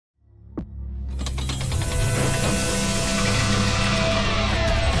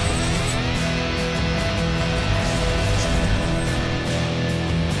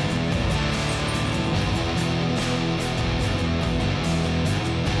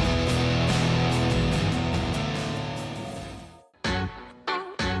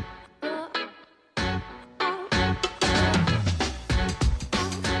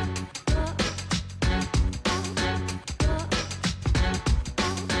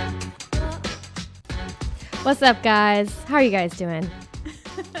What's up, guys? How are you guys doing?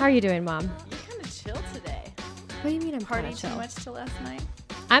 How are you doing, Mom? You're kind of chill today. What do you mean I'm Partying chill? too much till last night?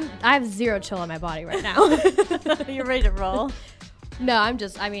 I have zero chill in my body right now. You're ready to roll? No, I'm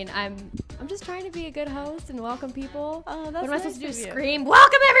just trying to be a good host and welcome people. Oh, that's what am I supposed to do? nice of you. Scream,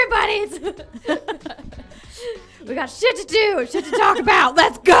 welcome everybody! We got shit to do, shit to talk about.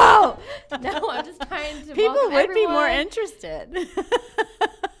 Let's go! No, I'm just trying to People welcome would be more everyone. interested.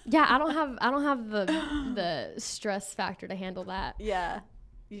 Yeah, I don't have the stress factor to handle that. Yeah,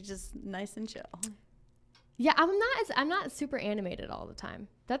 you just nice and chill. Yeah, I'm not super animated all the time.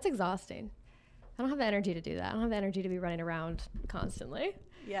 That's exhausting. I don't have the energy to do that. I don't have the energy to be running around constantly.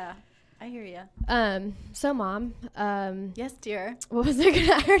 Yeah, I hear you. So Mom, Yes, dear. what was I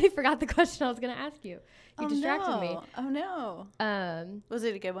I already forgot the question I was gonna ask you. You distracted me. Oh no. Was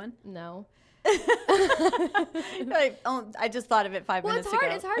it a good one? No. I just thought of it 5 Well, minutes it's hard.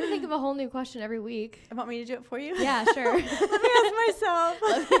 ago. It's hard to think of a whole new question every week. You want me to do it for you? Yeah, sure. Let me ask myself.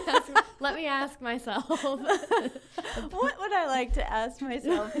 Let me ask myself. What would I like to ask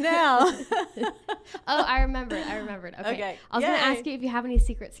myself now? Oh, I remembered. Okay. I was gonna Yay. ask you if you have any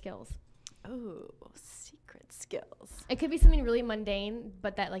secret skills. Oh, secret skills. It could be something really mundane,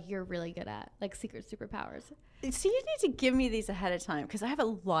 but that like you're really good at, like secret superpowers. See, you need to give me these ahead of time because I have a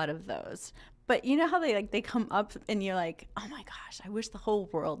lot of those. But you know how they come up and you're like, oh my gosh, I wish the whole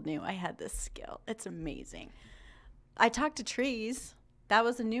world knew I had this skill. It's amazing. I talk to trees. That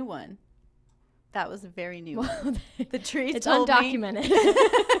was a new one. That was a very new one. The trees It's told undocumented.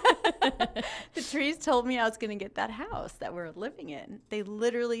 The trees told me I was going to get that house that we're living in. They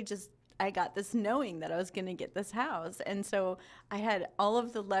literally I got this knowing that I was going to get this house. And so I had all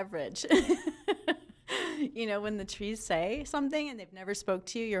of the leverage. You know, when the trees say something and they've never spoke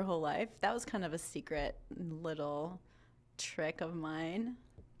to you your whole life, that was kind of a secret little trick of mine.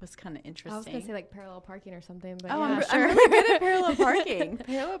 It was kind of interesting. I was gonna say like parallel parking or something, but Oh, yeah, I'm really good at parallel parking.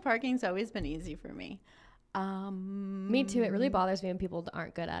 Parallel parking's always been easy for me. Me too. It really bothers me when people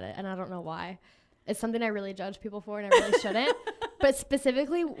aren't good at it, and I don't know why. It's something I really judge people for, and I really shouldn't. But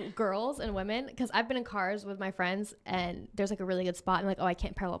specifically girls and women, because I've been in cars with my friends, and there's like a really good spot, and like, oh, I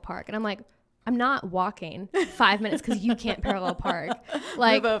can't parallel park, and I'm like, I'm not walking 5 minutes because you can't parallel park.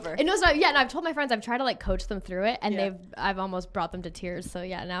 Like, move over. And no, it's not, yeah, and I've told my friends I've tried to like coach them through it, and Yeah. I've almost brought them to tears. So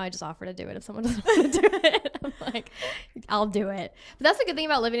yeah, now I just offer to do it if someone doesn't want to do it. I'm like, I'll do it. But that's the good thing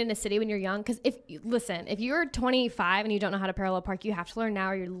about living in a city when you're young, because if you're 25 and you don't know how to parallel park, you have to learn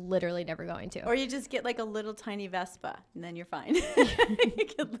now, or you're literally never going to. Or you just get like a little tiny Vespa, and then you're fine.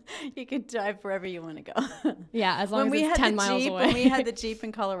 you can drive wherever you want to go. Yeah, as long as it's 10 miles away. When we had the Jeep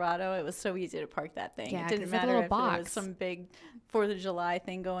in Colorado, it was so easy to park that thing. Yeah, It 'cause didn't it's like a matter little if there was box. some big 4th of July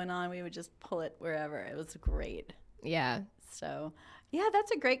thing going on. We would just pull it wherever. It was great. Yeah. So, yeah,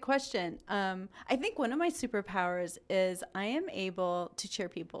 that's a great question. I think one of my superpowers is I am able to cheer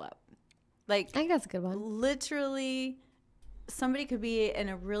people up. Like, I think that's a good one. literally, somebody could be in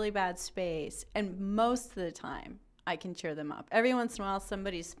a really bad space, and most of the time, I can cheer them up. Every once in a while,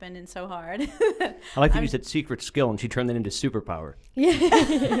 somebody's spinning so hard. I like that you said secret skill, and she turned that into superpower.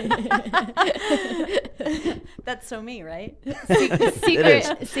 That's so me, right? Secret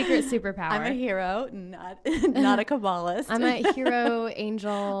superpower. I'm a hero, not a Kabbalist. I'm a hero,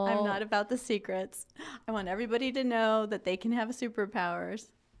 angel. I'm not about the secrets. I want everybody to know that they can have superpowers.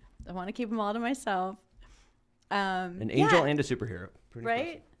 I want to keep them all to myself. An angel and a superhero. Pretty right?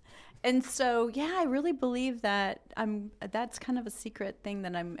 impressive. And so, yeah, I really believe that that's kind of a secret thing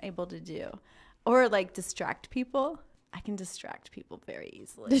that I'm able to do. Or like distract people. I can distract people very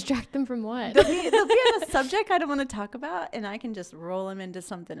easily. Distract them from what? They'll be on a subject I don't want to talk about, and I can just roll them into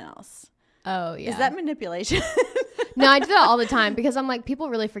something else. Oh, yeah. Is that manipulation? No, I do that all the time because I'm like, people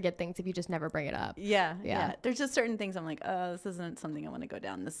really forget things if you just never bring it up. Yeah. There's just certain things I'm like, oh, this isn't something I want to go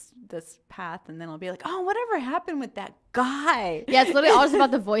down this path. And then I'll be like, oh, whatever happened with that guy? Yeah, it's literally all just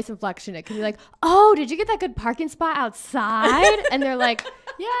about the voice inflection. It can be like, oh, did you get that good parking spot outside? And they're like,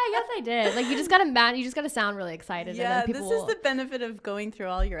 yeah, I guess I did. Like, you just gotta sound really excited. Yeah, and then people this is the benefit of going through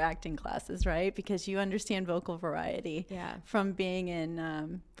all your acting classes, right? Because you understand vocal variety. Yeah. From being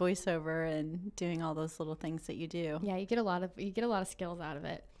in voiceover and doing all those little things that you do. Yeah, you get a lot of skills out of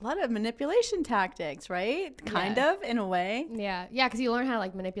it. A lot of manipulation tactics, right? Kind of, in a way. Yeah, because you learn how to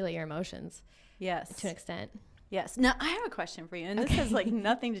like manipulate your emotions Yes. to an extent. Yes. Now, I have a question for you, and this has like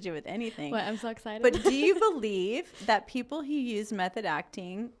nothing to do with anything. What? I'm so excited. But do you believe that people who use method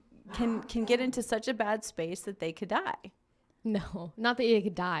acting can get into such a bad space that they could die? No, not that you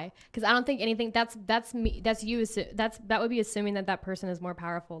could die, because I don't think anything. That's me. That would be assuming that person is more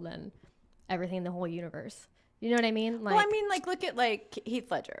powerful than everything in the whole universe. You know what I mean? Like, well, I mean, like, look at like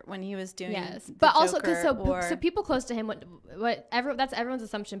Heath Ledger when he was doing. yes, the but also because Joker, so people close to him, that's everyone's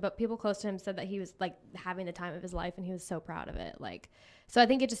assumption. But people close to him said that he was like having the time of his life, and he was so proud of it. Like, so I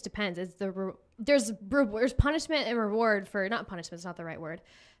think it just depends. There's punishment and reward for, not punishment, it's not the right word,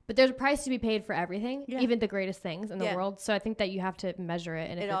 but there's a price to be paid for everything, even the greatest things in the world. So I think that you have to measure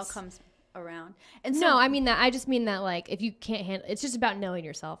it, and it if all comes around. And no, I mean that. I just mean that like if you can't handle, it's just about knowing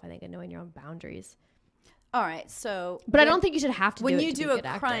yourself. I think, and knowing your own boundaries. All right, so but I don't think you should have to. When do it you to do be a good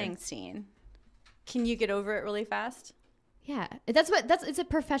actor. crying scene, can you get over it really fast? Yeah, it's a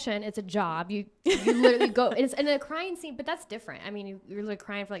profession. It's a job. You literally go. It's in a crying scene, but that's different. I mean, you're like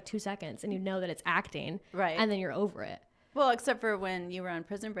crying for like 2 seconds, and you know that it's acting, right? And then you're over it. Well, except for when you were on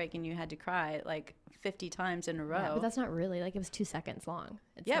Prison Break and you had to cry like 50 times in a row. Yeah, but that's not really, like, it was 2 seconds long.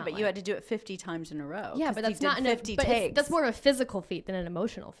 It's yeah, but like, you had to do it 50 times in a row. Yeah, but that's not 50 takes. That's more of a physical feat than an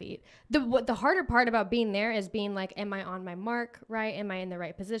emotional feat. The harder part about being there is being like, am I on my mark, right? Am I in the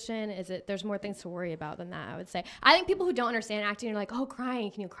right position? There's more things to worry about than that, I would say. I think people who don't understand acting are like, oh,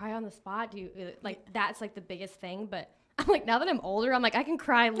 crying, can you cry on the spot? Do you, like, that's like the biggest thing, but I'm like, now that I'm older, I'm like, I can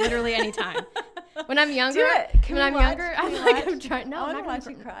cry literally anytime. When I'm younger, I'm like, I'm trying. No, I I'm not want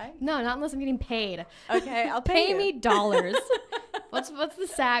gonna to cry. No, not unless I'm getting paid. Okay, I'll pay you. Me dollars. What's the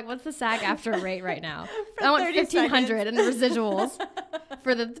SAG? What's the SAG after rate right now? I want 1,500 in residuals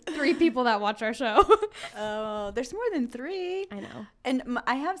for the 3 people that watch our show. Oh, there's more than 3. I know. And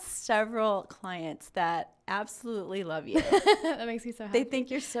I have several clients that absolutely love you. That makes me so happy. They think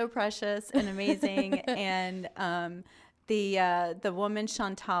you're so precious and amazing. And the woman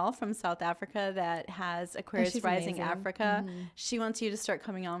Chantal from South Africa that has Aquarius Rising amazing. Africa, she wants you to start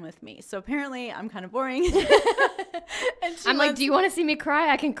coming on with me. So apparently I'm kind of boring. And I'm like, do you want to see me cry?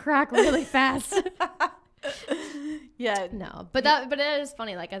 I can crack really fast. Yeah. No, but it is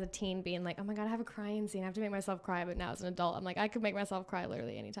funny. Like as a teen, being like, oh my god, I have a crying scene. I have to make myself cry. But now as an adult, I'm like, I could make myself cry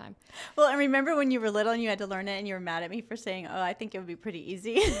literally anytime. Well, I remember when you were little and you had to learn it, and you were mad at me for saying, "Oh, I think it would be pretty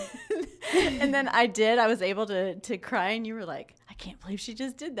easy." And then I was able to cry, and you were like, "I can't believe she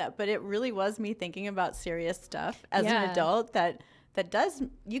just did that." But it really was me thinking about serious stuff as an adult that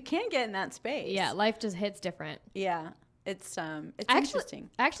you can get in that space. Yeah, life just hits different. Yeah. It's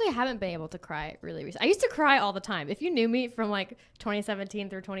interesting. Actually, I haven't been able to cry really recently. I used to cry all the time. If you knew me from like 2017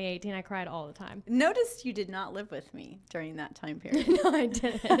 through 2018, I cried all the time. Notice you did not live with me during that time period. No, I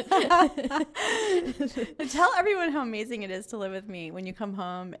didn't. Tell everyone how amazing it is to live with me when you come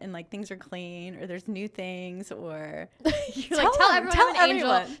home and like things are clean or there's new things or tell everyone I'm an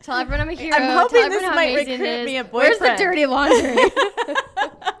angel. Tell everyone I'm a hero. I'm hoping this might recruit me a boyfriend. Where's the dirty laundry?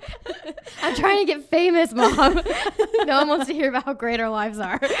 I'm trying to get famous, Mom. No one wants to hear about how great our lives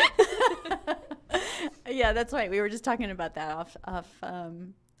are. Yeah, that's right. We were just talking about that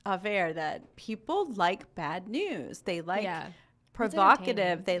off air, that people like bad news. They like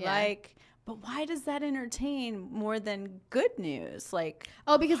provocative. They like, but why does that entertain more than good news? Like,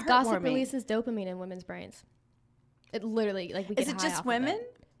 because gossip releases dopamine in women's brains. It literally, like, we get high off of it. Is it just women?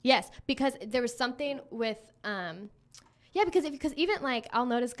 Yes, because there was something with yeah, because even like I'll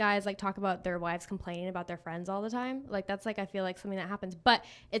notice guys like talk about their wives complaining about their friends all the time. Like that's like I feel like something that happens, but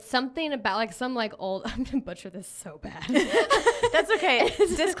it's something about like some like old. I'm gonna butcher this so bad. That's okay.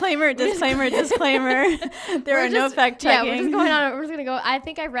 Disclaimer. There are no fact checking. Yeah, we're just going on. We're just gonna go. I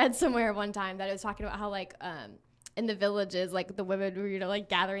think I read somewhere one time that it was talking about how like in the villages, like the women were, like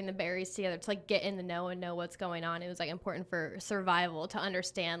gathering the berries together to like get in the know and know what's going on. It was like important for survival to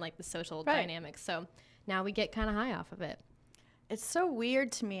understand like the social dynamics. So now we get kind of high off of it. It's so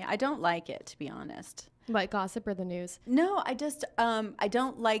weird to me. I don't like it, to be honest. Like gossip or the news? No, I just I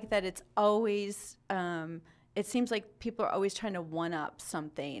don't like that it's always it seems like people are always trying to one up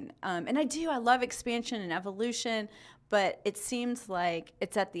something. And I love expansion and evolution, but it seems like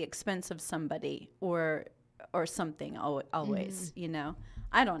it's at the expense of somebody or something always, you know.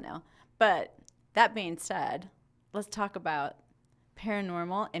 I don't know. But that being said, let's talk about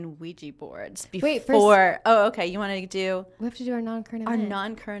paranormal and Ouija boards before. Wait, first, okay. You want to do? We have to do our non-current event. Our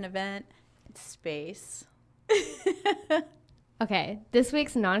non-current event, space. Okay, this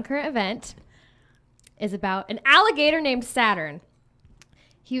week's non-current event is about an alligator named Saturn.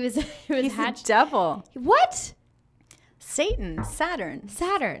 He's the devil. What? Satan, Saturn,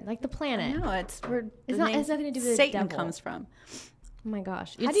 like the planet. No, it's nothing to do with Satan the devil. comes from. Oh my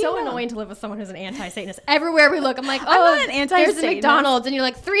gosh. It's so annoying to live with someone who's an anti-Satanist. Everywhere we look, I'm like, I'm not an anti-Satanist. There's a McDonald's, and you're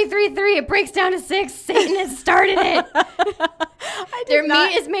like, 333, it breaks down to 6. Satan has started it. Their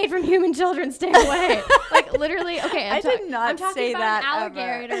meat is made from human children. Stay away. Like, literally, okay. I'm talking say about that an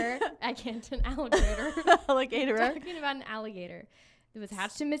alligator. I can't, an alligator. Alligator. I'm talking about an alligator It was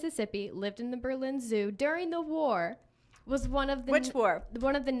hatched in Mississippi, lived in the Berlin Zoo during the war. Was one of the Which war?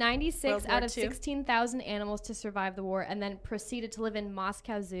 One of the 96 out of II? 16,000 animals to survive the war, and then proceeded to live in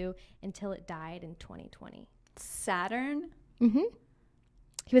Moscow Zoo until it died in 2020. Saturn? Mm-hmm.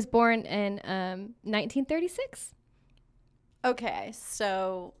 He was born in 1936. Okay,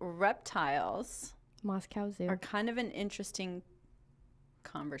 so reptiles Moscow Zoo. are kind of an interesting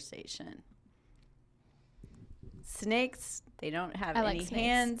conversation. Snakes, they don't have I like any snakes.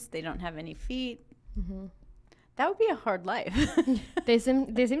 hands, they don't have any feet. Mm-hmm. That would be a hard life. They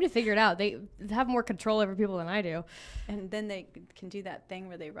seem to figure it out. They have more control over people than I do. And then they can do that thing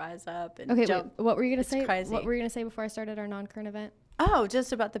where they rise up and Okay, jump. wait, what were you gonna It's say? crazy. What were you gonna say before I started our non-current event? Oh,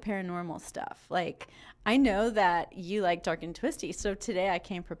 just about the paranormal stuff. Like, I know that you like dark and twisty, so today I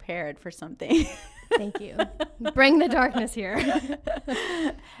came prepared for something. Thank you. Bring the darkness here.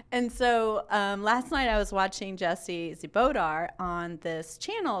 And so last night I was watching Jessie Zibodar on this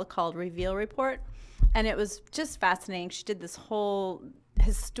channel called Reveal Report, and it was just fascinating. She did this whole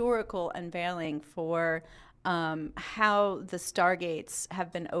historical unveiling for how the stargates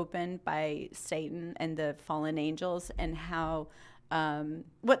have been opened by Satan and the fallen angels, and how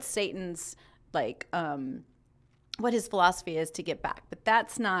what Satan's like what his philosophy is to get back. But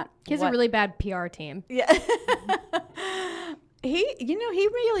that's not He has a really bad PR team. yeah. He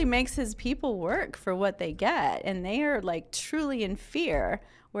really makes his people work for what they get, and they are like truly in fear,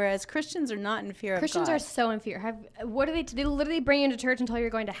 whereas Christians are not in fear Christians of are God. so in fear. What do they literally bring you into church and tell you you're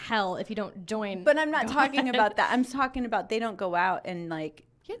going to hell if you don't join. But I'm not God. talking about that. I'm talking about they don't go out and like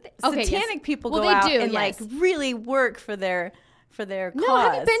Okay, satanic yes. people Well, go they out do, and yes. like really work for their No, cause.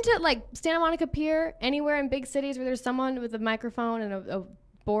 have you been to like Santa Monica Pier, anywhere in big cities where there's someone with a microphone and a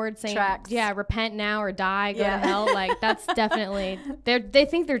board saying, Tracks. yeah, repent now or die, go Yeah. to hell? Like, that's definitely, they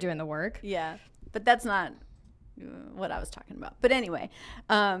think they're doing the work. Yeah, but that's not what I was talking about. But anyway,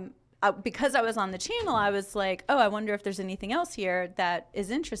 because I was on the channel, I was like, oh, I wonder if there's anything else here that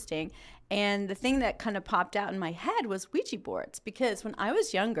is interesting. And the thing that kind of popped out in my head was Ouija boards, because when I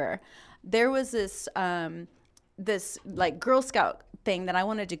was younger, there was this this like Girl Scout thing that I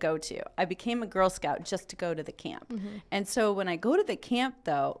wanted to go to. I became a Girl Scout just to go to the camp. Mm-hmm. And so when I go to the camp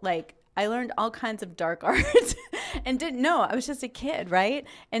though, like I learned all kinds of dark arts and didn't know. I was just a kid, right?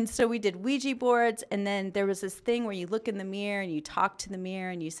 And so we did Ouija boards, and then there was this thing where you look in the mirror and you talk to the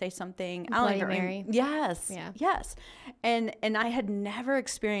mirror and you say something. Bloody Mary. Yes. Yeah. Yes. And I had never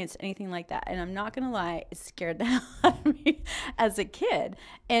experienced anything like that. And I'm not gonna lie, it scared the hell out of me as a kid.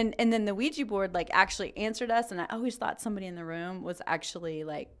 And then the Ouija board like actually answered us, and I always thought somebody in the room was actually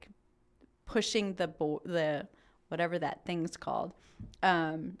like pushing the whatever that thing's called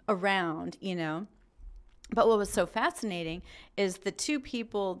around, you know. But what was so fascinating is the two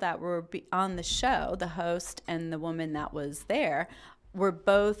people that were on the show, the host and the woman that was there, were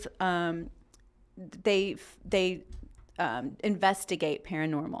both they investigate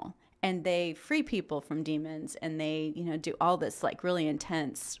paranormal, and they free people from demons, and they, you know, do all this like really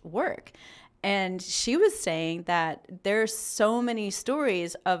intense work. And she was saying that there's so many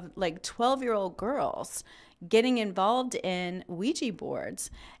stories of like 12-year-old girls getting involved in Ouija boards.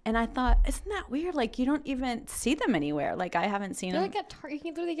 And I thought, isn't that weird? Like, you don't even see them anywhere. Like, I haven't seen They're them. like at Target. You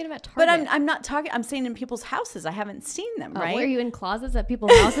can literally get them at But Target. I'm not talking, I'm saying in people's houses. I haven't seen them, right? Were you in closets at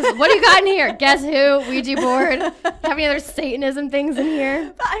people's houses? What do you got in here? Guess who? Ouija board. Have any other Satanism things in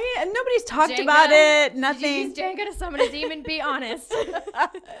here? But, I mean, nobody's talked Jenga? about it. Did you Nothing. use Jenga to summon a demon? Be honest.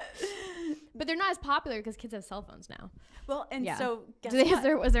 But they're not as popular because kids have cell phones now. Well, and Yeah. so guess Do they,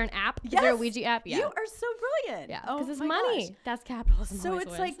 what? was there an app? Is there a Yes. Ouija app? Yeah. You are so brilliant. Yeah. Oh Because it's my money. gosh. That's capitalism. So always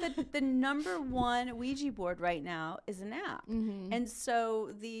it's wins. like the number one Ouija board right now is an app, and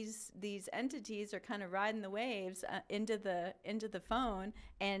so these entities are kind of riding the waves into the phone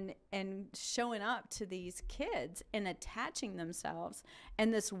and showing up to these kids and attaching themselves.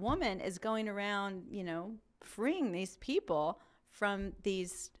 And this woman is going around, you know, freeing these people from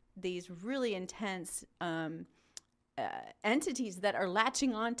these really intense entities that are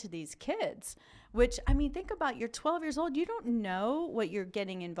latching on to these kids. Which, I mean, think about, you're 12 years old, you don't know what you're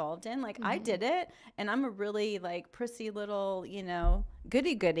getting involved in. Like, I did it, and I'm a really like prissy little, you know,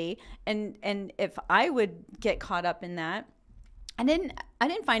 goody and if I would get caught up in that, I didn't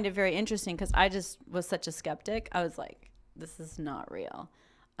find it very interesting, because I just was such a skeptic. I was like, this is not real.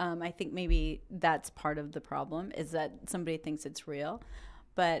 I think maybe that's part of the problem, is that somebody thinks it's real.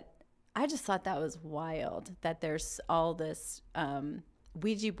 But I just thought that was wild, that there's all this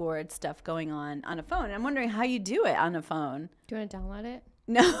Ouija board stuff going on a phone. And I'm wondering how you do it on a phone. Do you want to download it?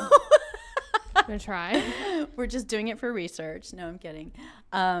 No. gonna try. We're just doing it for research. No, I'm kidding.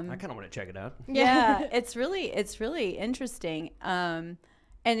 I kind of want to check it out. Yeah, it's really interesting. And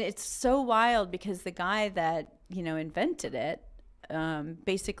it's so wild because the guy that, invented it,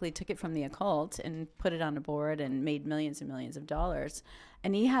 basically took it from the occult and put it on a board and made millions and millions of dollars.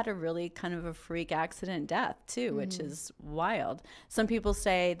 And he had a really kind of a freak accident death too, which is wild. Some people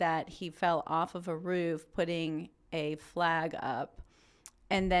say that he fell off of a roof putting a flag up,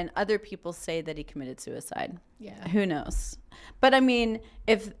 and then other people say that he committed suicide. Yeah. Who knows? But I mean,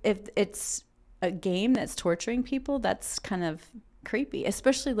 if it's a game that's torturing people, that's kind of creepy,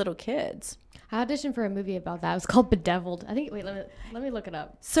 especially little kids. I auditioned for a movie about that. It was called Bedeviled. I think. Wait, let me look it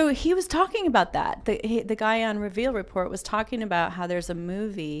up. So he was talking about that. The guy on Reveal Report was talking about how there's a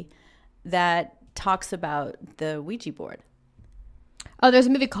movie that talks about the Ouija board. Oh, there's a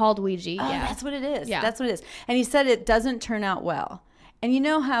movie called Ouija. Oh, yeah, that's what it is. Yeah. That's what it is. And he said it doesn't turn out well. And you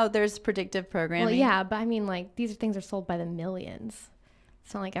know how there's predictive programming? Well, yeah, but I mean, like, these things are sold by the millions.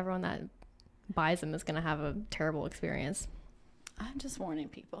 It's not like everyone that buys them is gonna have a terrible experience. I'm just warning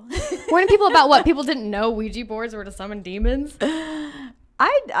people. Warning people about what? People didn't know Ouija boards were to summon demons?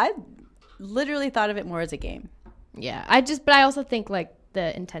 I literally thought of it more as a game. Yeah, but I also think, like,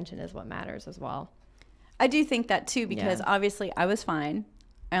 the intention is what matters as well. I do think that too, because Yeah. obviously I was fine.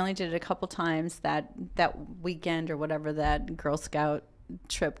 I only did it a couple times that weekend or whatever that Girl Scout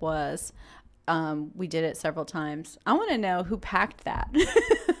trip was. We did it several times. I want to know who packed that.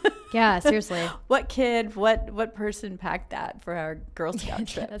 Yeah, seriously. What kid, what person packed that for our Girl Scout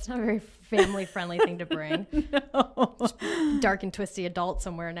trip? That's not a very family-friendly thing to bring. No. Dark and twisty adult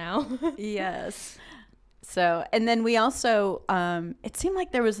somewhere now. Yes. So, and then we also, it seemed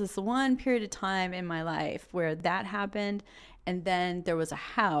like there was this one period of time in my life where that happened. And then there was a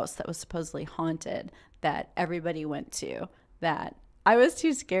house that was supposedly haunted that everybody went to that I was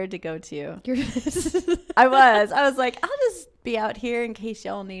too scared to go to. I was like, I'll just be out here in case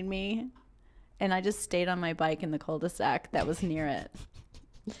y'all need me. And I just stayed on my bike in the cul-de-sac that was near it.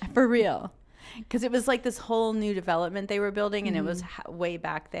 For real. Because it was like this whole new development they were building, and it was way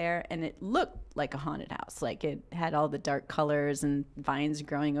back there, and it looked like a haunted house. Like it had all the dark colors and vines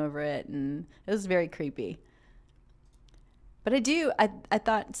growing over it, and it was very creepy. But I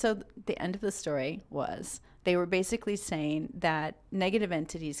thought, so the end of the story was they were basically saying that negative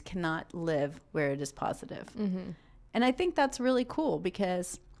entities cannot live where it is positive. Mm-hmm. And I think that's really cool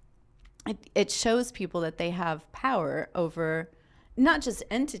because it shows people that they have power over not just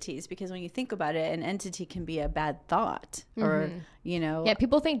entities, because when you think about it, an entity can be a bad thought or, Yeah,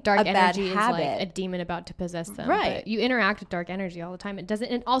 people think dark a bad energy is like habit. a demon about to possess them. Right. But you interact with dark energy all the time. It doesn't,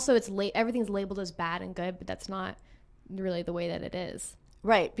 and also everything's labeled as bad and good, but that's not really the way that it is.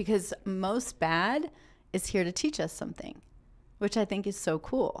 Right, because most bad is here to teach us something, which I think is so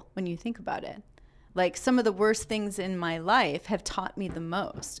cool when you think about it. Like some of the worst things in my life have taught me the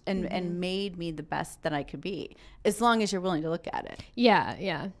most and made me the best that I could be, as long as you're willing to look at it. Yeah,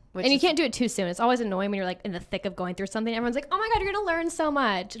 yeah. Which And you is- can't do it too soon. It's always annoying when you're like in the thick of going through something. Everyone's like, oh my God, you're going to learn so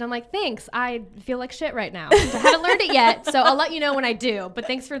much. And I'm like, thanks. I feel like shit right now. I haven't learned it yet. So I'll let you know when I do. But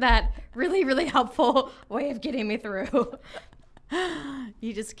thanks for that really, really helpful way of getting me through.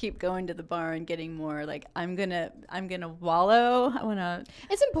 You just keep going to the bar and getting more like, I'm gonna wallow. I wanna.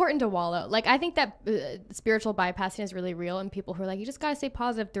 It's important to wallow. Like, I think that spiritual bypassing is really real, and people who are like, you just gotta stay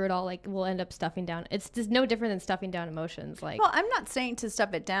positive through it all, like, will end up stuffing down. It's just no different than stuffing down emotions. Like, Well, I'm not saying to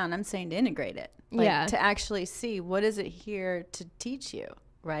stuff it down. I'm saying to integrate it. Like, Yeah. To actually see what is it here to teach you,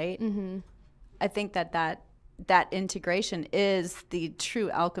 right? Mm-hmm. I think that integration is the true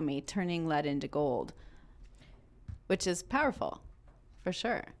alchemy, turning lead into gold, which is powerful, for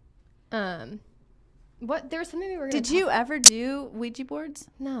sure. what? There was something we were. Gonna Did you ever do Ouija boards?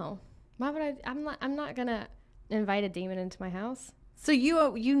 No. Why would I? I'm not gonna invite a demon into my house. So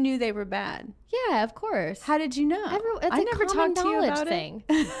you knew they were bad. Yeah, of course. How did you know? It's I a never common talked to you knowledge about thing.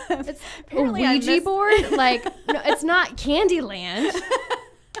 it. It's Apparently a I Ouija missed- board. Like, no, it's not Candyland.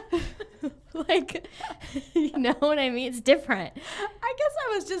 Like, you know what I mean? It's different. I guess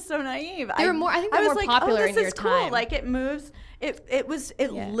I was just so naive. They were more- I think they're was more like, popular oh, in this your is cool. time. Like it moves. It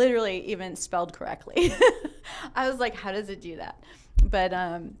Yeah. literally even spelled correctly. I was like, how does it do that? But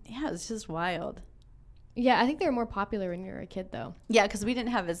yeah, it's just wild. Yeah, I think they were more popular when you were a kid, though. Yeah, because we didn't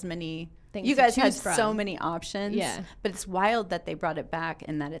have as many. Things You to guys had choose from. so many options. Yeah. But it's wild that they brought it back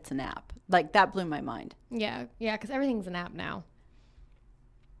and that it's an app. Like that blew my mind. Yeah, because everything's an app now.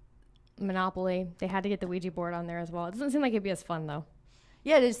 Monopoly, they had to get the Ouija board on there as well. It doesn't seem like it'd be as fun, though.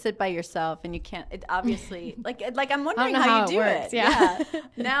 Yeah, to sit by yourself, and you can't. It obviously, like I'm wondering know how how you it do works, it. yeah.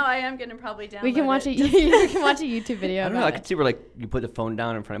 Now I am gonna probably download. We can watch it. you can watch a YouTube video. I don't know. I about could see where like you put the phone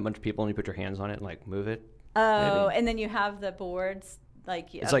down in front of a bunch of people and you put your hands on it and like move it. Oh, Maybe. and then you have the boards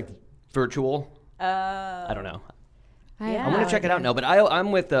like. It's like virtual. Oh. I don't know. I Yeah. I'm gonna check it out now. But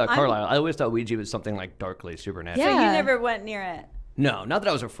I'm with Carlisle. I always thought Ouija was something like darkly supernatural. So Yeah. you never went near it. No, not that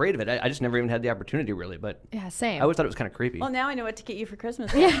I was afraid of it. I just never even had the opportunity really. But Yeah, same. I always thought it was kind of creepy. Well, now I know what to get you for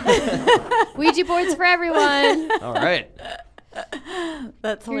Christmas. Ouija boards for everyone. All right.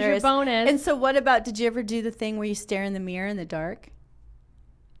 That's Here's your hilarious. bonus. And so, what about? Did you ever do the thing where you stare in the mirror in the dark?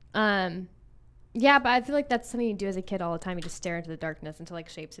 Yeah, but I feel like that's something you do as a kid all the time. You just stare into the darkness until like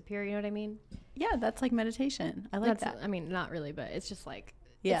shapes appear. You know what I mean? Yeah, that's like meditation. I like That's, that. I mean, not really, but it's just like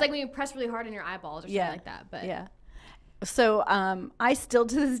Yeah. it's like when you press really hard on your eyeballs or something like that. But Yeah. So I still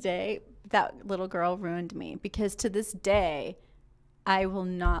to this day, that little girl ruined me because to this day, I will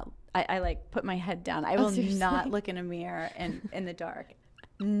not. I like put my head down. I will seriously? not look in a mirror in the dark.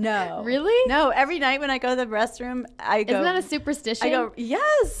 No. Really? No. Every night when I go to the restroom, I go. isn't that a superstition? I go.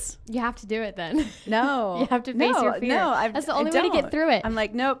 Yes. You have to do it then. No. You have to face your fear. No. That's the only way to get don't. through it. I'm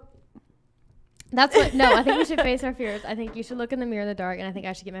like, nope. That's what. No, I think we should face our fears. I think you should look in the mirror in the dark, and I think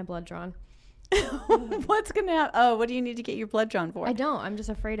I should get my blood drawn. What's gonna happen? Oh, what do you need to get your blood drawn for? I don't. I'm just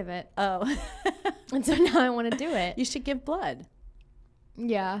afraid of it, Oh. and so now I want to do it. You should give blood.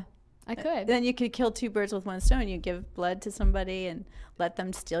 Yeah, I could. Then you could kill two birds with one stone. You give blood to somebody and let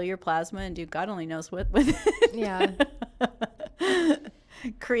them steal your plasma and do God only knows what with it. Yeah.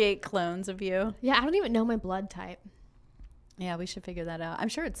 Create clones of you. Yeah, I don't even know my blood type. Yeah, we should figure that out. I'm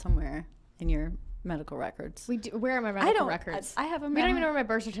sure it's somewhere in your medical records. We do. Where are my I medical don't. records? I have them. We don't even know where my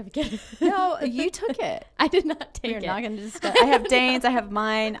birth certificate is. No, you took it. I did not take You're it. not going to discuss. I have Dane's. I have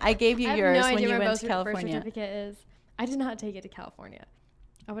mine. I gave you I have yours no when idea you where went my to birth California. certificate is. I did not take it to California.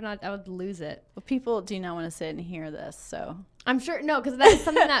 I would not. I would lose it. Well, people do not want to sit and hear this, so I'm sure no, because that's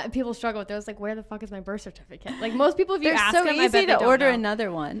something that people struggle with. They're just like, where the fuck is my birth certificate? Like most people, if you they're ask so them, I easy bet they to don't order know.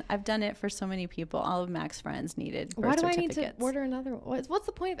 another one. I've done it for so many people. All of Mac's friends needed birth Why do I certificates. need to order another one? What's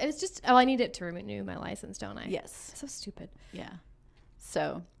the point of it? It's just I need it to renew my license, don't I? Yes. So stupid. Yeah.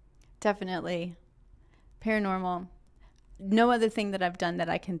 So definitely paranormal. No other thing that I've done that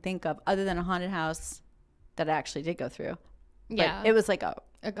I can think of other than a haunted house that I actually did go through. But Yeah, it was like a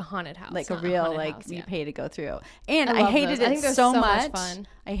haunted house, like a not real haunted like house, you yeah. pay to go through. And I I love hated those. I it think they're so so much much. fun.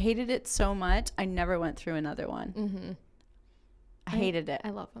 I hated it so much. I never went through another one. Mm-hmm. I hated it.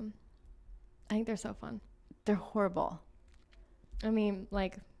 I love them. I think they're so fun. They're horrible. I mean,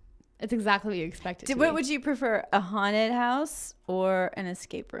 like, it's exactly what you expect it to be. What would you prefer, a haunted house or an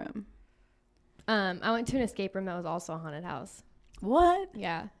escape room? I went to an escape room that was also a haunted house. What?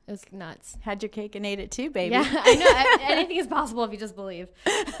 Yeah, it was nuts. Had your cake and ate it too, baby. Yeah, I know. Anything is possible if you just believe.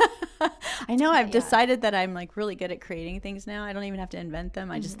 I know. I've Yeah. decided that I'm like really good at creating things now. I don't even have to invent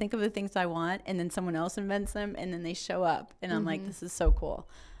them. I Mm-hmm. just think of the things I want, and then someone else invents them, and then they show up, and I'm Mm-hmm. like, this is so cool.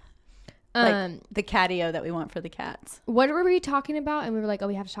 Like the catio that we want for the cats. What were we talking about? And we were like, oh,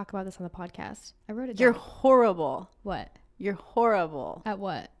 we have to talk about this on the podcast. I wrote it You're down. horrible. What? You're horrible. At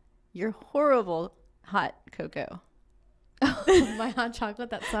what? You're horrible. Hot cocoa. My hot chocolate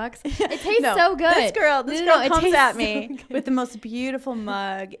that sucks. It tastes so good. This girl it comes tastes at so me good. with the most beautiful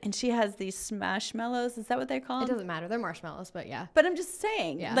mug, and she has these smashmallows. Is that what they're It called? doesn't matter. They're marshmallows, but yeah. But I'm just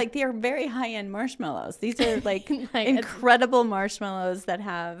saying, Yeah. like they are very high-end marshmallows. These are like, Like, incredible marshmallows that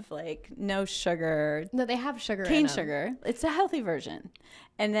have like no sugar, No, they have sugar in cane them. sugar. It's a healthy version,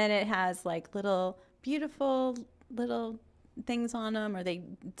 and then it has like little beautiful little things on them, or they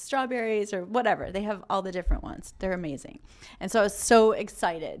strawberries or whatever. They have all the different ones. They're amazing. And so I was so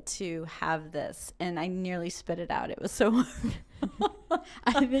excited to have this, and I nearly spit it out. It was so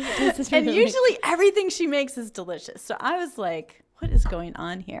I think it tastes and really usually everything she makes is delicious. So I was like, what is going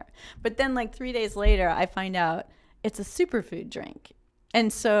on here? But then like 3 days later, I find out it's a superfood drink.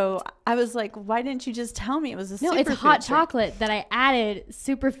 And so I was like, why didn't you just tell me it was a No, superfood it's hot drink? chocolate that I added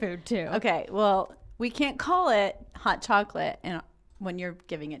superfood to. Okay, well, we can't call it hot chocolate and when you're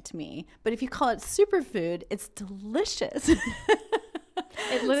giving it to me. But if you call it superfood, it's delicious. It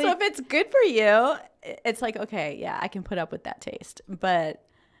literally, So if it's good for you, it's like, okay, yeah, I can put up with that taste. But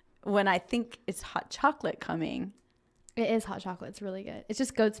when I think it's hot chocolate coming, it is hot chocolate. It's really good. It's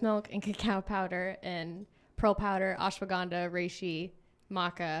just goat's milk and cacao powder and pearl powder, ashwagandha, reishi,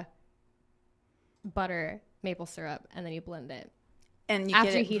 maca, butter, maple syrup, and then you blend it. and you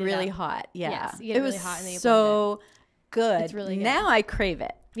After get you heat it it really up. hot. Yeah. Yes, you get it really hot and then you blend so good. It's really good. Now I crave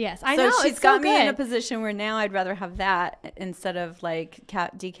it. Yes, I So know. she's it's got so me in a good. position where now I'd rather have that instead of like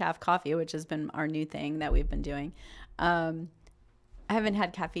decaf coffee, which has been our new thing that we've been doing. I haven't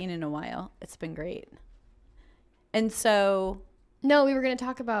had caffeine in a while. It's been great. And so... No, we were going to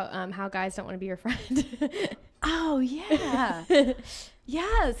talk about how guys don't want to be your friend. Oh, yeah.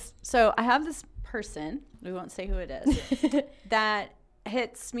 Yes. So I have this person, we won't say who it is, that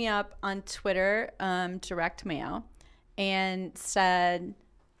hits me up on Twitter, direct mail, and said,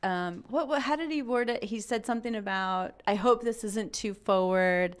 how did he word it? He said something about, I hope this isn't too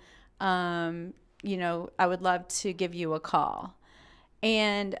forward. You know, I would love to give you a call.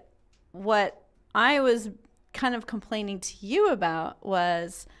 And what I was kind of complaining to you about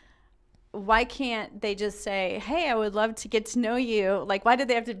was, why can't they just say, hey, I would love to get to know you? Like, why did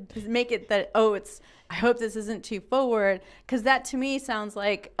they have to make it that, oh, I hope this isn't too forward? Because that to me sounds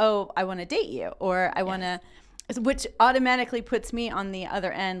like, oh, I want to date you, or I want to, which automatically puts me on the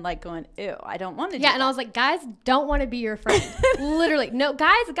other end, like going, ew, I don't want to do that. And I was like, guys don't want to be your friend. Literally. No,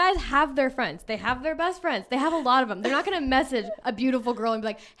 guys have their friends. They have their best friends. They have a lot of them. They're not going to message a beautiful girl and be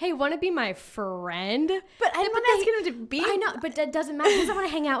like, hey, want to be my friend? But I'm not asking him to be. I know, but that doesn't matter. He doesn't want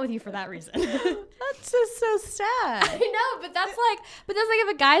to hang out with you for that reason. That's just so sad. I know, but that's like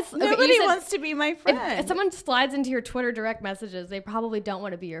if a guy's... Nobody wants to be my friend. If someone slides into your Twitter direct messages, they probably don't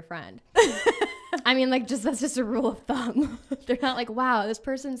want to be your friend. I mean, like, that's just a rule of thumb. They're not like, wow, this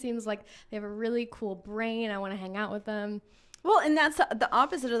person seems like they have a really cool brain. I want to hang out with them. Well, and that's the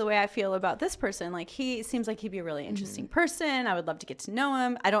opposite of the way I feel about this person. Like, he seems like he'd be a really interesting person. I would love to get to know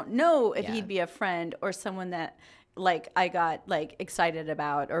him. I don't know if he'd be a friend or someone that, like, I got, like, excited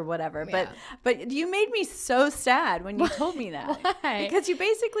about or whatever. Yeah. But you made me so sad when you told me that. Why? Because you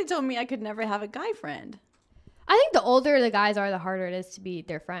basically told me I could never have a guy friend. I think the older the guys are, the harder it is to be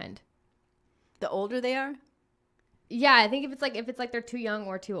their friend. The older they are? Yeah, I think if it's like they're too young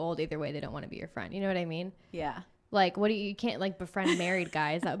or too old, either way, they don't want to be your friend. You know what I mean? Yeah. Like, you can't like befriend married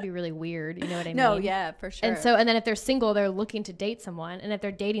guys. That would be really weird. You know what I mean? No, yeah, for sure. And then if they're single, they're looking to date someone. And if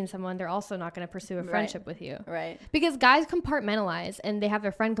they're dating someone, they're also not going to pursue a friendship with you. Right. Because guys compartmentalize, and they have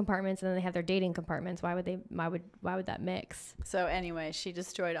their friend compartments and then they have their dating compartments. Why would that mix? So anyway, she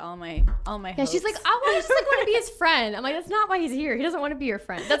destroyed all my Yeah, hopes. she's like, I just like want to be his friend. I'm like, that's not why he's here. He doesn't want to be your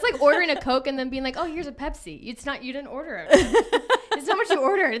friend. That's like ordering a Coke and then being like, oh, here's a Pepsi. It's not, you didn't order it. It's not what you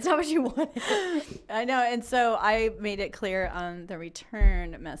ordered. It's not what you wanted. I know. And so I made it clear on the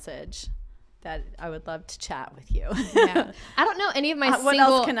return message that I would love to chat with you. Yeah. I don't know any of my what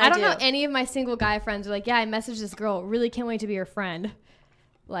else can I don't do? know any of my single guy friends are like, yeah, I messaged this girl. Really can't wait to be your friend.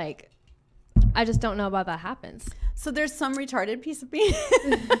 Like, I just don't know about that happens. So there's some retarded piece of me.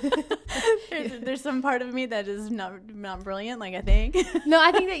 there's some part of me that is not brilliant, like I think. No,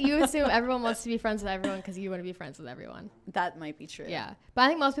 I think that you assume everyone wants to be friends with everyone because you want to be friends with everyone. That might be true. Yeah. But I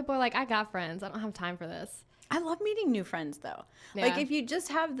think most people are like, I got friends. I don't have time for this. I love meeting new friends though. Yeah. Like if you just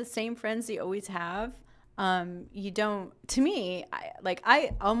have the same friends you always have, you don't, to me,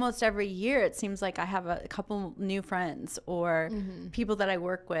 I almost every year it seems like I have a couple new friends or people that I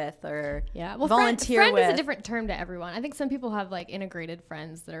work with or volunteer friend with. is a different term to everyone. I think some people have like integrated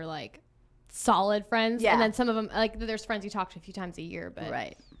friends that are like solid friends. Yeah. And then some of them, like there's friends you talk to a few times a year, but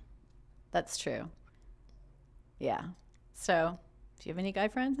Right. That's true. Yeah. So do you have any guy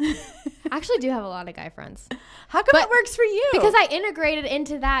friends? I actually do have a lot of guy friends. How come it works for you? Because I integrated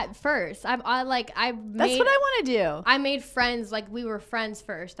into that first. That's what I want to do. I made friends, like we were friends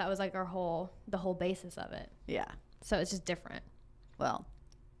first. That was like the whole basis of it. Yeah. So it's just different. Well,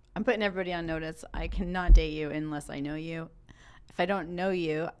 I'm putting everybody on notice. I cannot date you unless I know you. If I don't know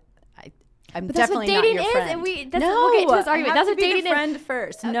you, I'm definitely not your friend. We'll get into this argument. That's what dating is. Friend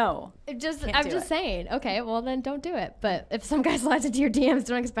first. No. I'm just saying. Okay, well then don't do it. But if some guy slides into your DMs,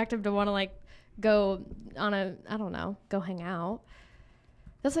 don't expect him to want to like go on go hang out.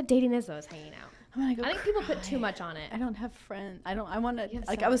 That's what dating is, though, is hanging out. I think people put too much on it. I don't have friends. I want to.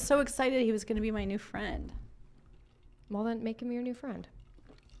 Like I was so excited he was going to be my new friend. Well then, make him your new friend.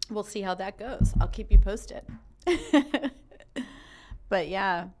 We'll see how that goes. I'll keep you posted. But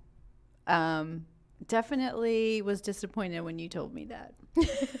yeah. Definitely was disappointed when you told me that.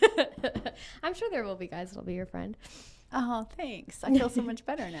 I'm sure there will be guys that'll be your friend. Oh, thanks. I feel so much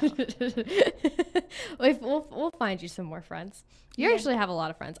better now. We'll find you some more friends. You actually have a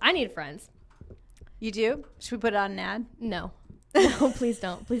lot of friends. I need friends. You do? Should we put it on an ad? No. No, please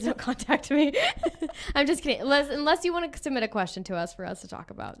don't. Please don't contact me. I'm just kidding. Unless you want to submit a question to us for us to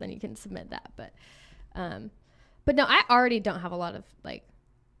talk about, then you can submit that. But no, I already don't have a lot of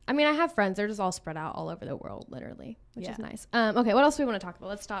I have friends. They're just all spread out all over the world, literally, which is nice. Okay, what else do we want to talk about?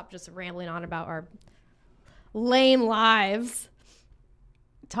 Let's stop just rambling on about our lame lives.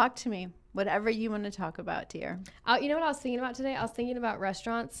 Talk to me. Whatever you want to talk about, dear. You know what I was thinking about today? I was thinking about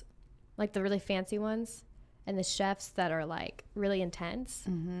restaurants, like the really fancy ones, and the chefs that are like really intense,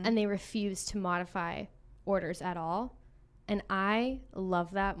 and they refuse to modify orders at all. And I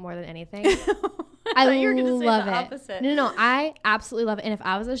love that more than anything. I love it. Opposite. No, I absolutely love it. And if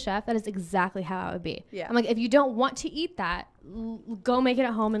I was a chef, that is exactly how I would be. Yeah. I'm like, if you don't want to eat that, go make it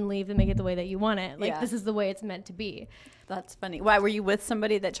at home and leave and make it the way that you want it. Like, Yeah. this is the way it's meant to be. That's funny. Why, were you with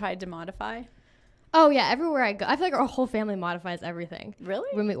somebody that tried to modify? Oh, yeah. Everywhere I go, I feel like our whole family modifies everything. Really?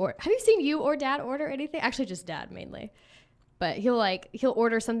 When we order. Have you seen you or dad order anything? Actually, just dad mainly. But he'll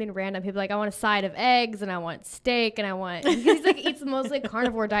order something random. He'll be like, I want a side of eggs and I want steak and I want, he's like eats mostly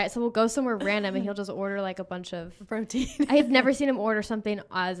carnivore diet. So we'll go somewhere random and he'll just order like a bunch of Protein. I have never seen him order something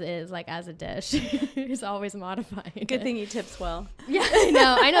as is, like as a dish. He's always modifying. Good thing he tips well. Yeah, I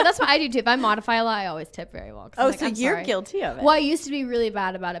know. That's what I do too. If I modify a lot, I always tip very well. Oh, I'm like, so I'm you're sorry. guilty of it. Well, I used to be really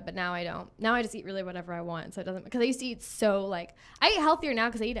bad about it, but now I don't. Now I just eat really whatever I want. So it doesn't, because I used to eat so like, I eat healthier now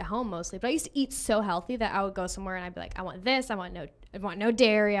because I eat at home mostly, but I used to eat so healthy that I would go somewhere and I'd be like, I want this, I want no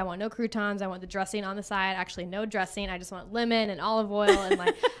dairy, I want no croutons, I want the dressing on the side. Actually, no dressing. I just want lemon and olive oil, and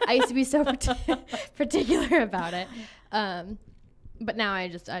like I used to be so particular about it. But now I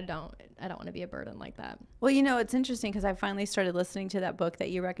don't want to be a burden like that. Well, you know, it's interesting because I finally started listening to that book that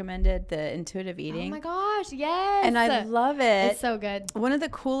you recommended, The Intuitive Eating. Oh my gosh, yes. And I love it. It's so good. One of the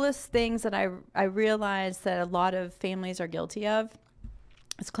coolest things that I realized that a lot of families are guilty of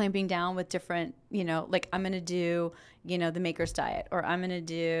is clamping down with different, you know, like I'm going to do, you know, the Maker's Diet, or I'm going to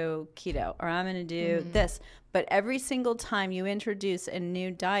do keto, or I'm going to do this. But every single time you introduce a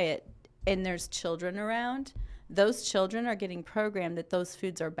new diet and there's children around, those children are getting programmed that those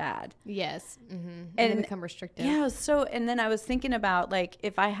foods are bad. Yes. Mm-hmm. And And they become restrictive. Yeah, so, and then I was thinking about, like,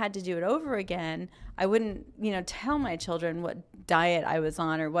 if I had to do it over again, I wouldn't, you know, tell my children what diet I was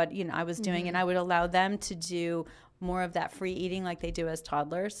on or what, you know, I was doing, and I would allow them to do more of that free eating like they do as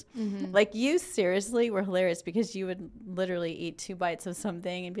toddlers. Like, you seriously were hilarious because you would literally eat 2 bites of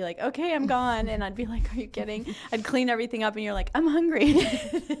something and be like, okay, I'm gone. And I'd be like, are you kidding? I'd clean everything up and you're like, I'm hungry.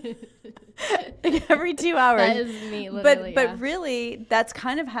 Like every 2 hours. That is me, literally. But really, that's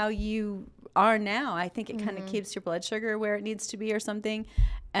kind of how you are now. I think it kind of keeps your blood sugar where it needs to be or something.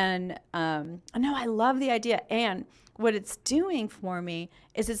 And no, I love the idea. And what it's doing for me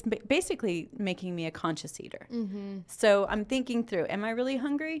is it's basically making me a conscious eater. So I'm thinking through, am I really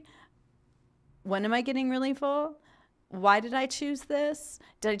hungry? When am I getting really full? Why did I choose this?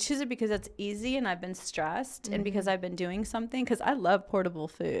 Did I choose it because it's easy and I've been stressed and because I've been doing something? Because I love portable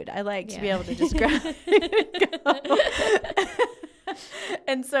food. I like to be able to just grab it and go.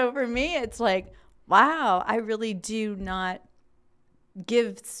 And so for me, it's like, wow, I really do not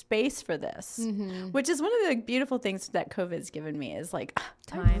give space for this, which is one of the beautiful things that COVID's given me is like,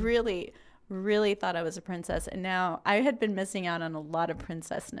 I really thought I was a princess, and now I had been missing out on a lot of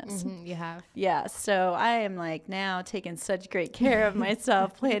princessness. You have. Yeah, so I am like now taking such great care of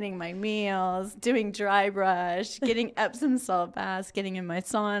myself, planning my meals, doing dry brush, getting Epsom salt baths, getting in my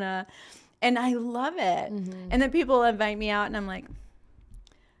sauna, and I love it. And then people invite me out, and I'm like,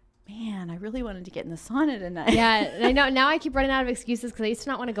 man, I really wanted to get in the sauna tonight. Yeah, and I know now I keep running out of excuses because I used to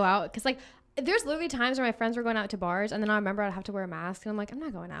not want to go out because like there's literally times where my friends were going out to bars and then I remember I'd have to wear a mask and I'm like, I'm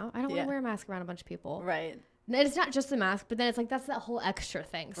not going out. I don't want to wear a mask around a bunch of people. Right. And it's not just the mask, but then it's like that's that whole extra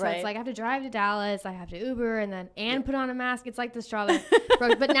thing. So it's like I have to drive to Dallas, I have to Uber, and put on a mask. It's like the straw that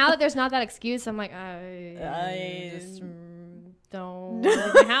broke. But now that there's not that excuse, I'm like, I just don't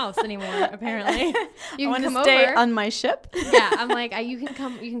leave my house anymore. Apparently, you I can come want to stay over on my ship. Yeah, I'm like, you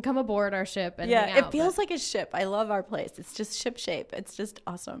can come aboard our ship and hang out, it feels like a ship. I love our place. It's just ship shape. It's just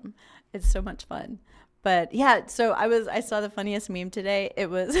awesome. It's so much fun. But yeah, so I saw the funniest meme today. It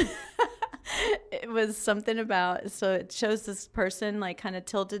was it was something about, so it shows this person like kind of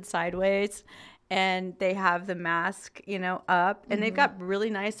tilted sideways and they have the mask, you know, up and they've got really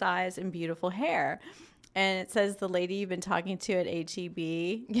nice eyes and beautiful hair. And it says the lady you've been talking to at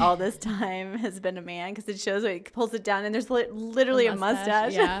HEB all this time has been a man, because it shows it pulls it down and there's literally a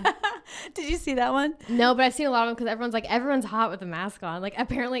mustache. Yeah. Did you see that one? No, but I've seen a lot of them because everyone's hot with a mask on. Like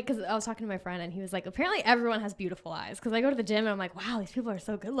apparently, because I was talking to my friend and he was like, apparently everyone has beautiful eyes. Because I go to the gym and I'm like, wow, these people are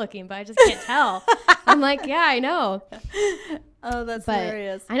so good looking, but I just can't tell. I'm like, yeah, I know. Oh, that's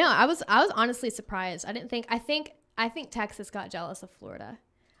hilarious. I know. I was honestly surprised. I think Texas got jealous of Florida.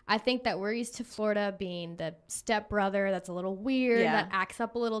 I think that we're used to Florida being the stepbrother that's a little weird, that acts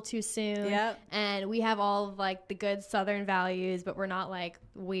up a little too soon. Yep. And we have all of like the good Southern values, but we're not like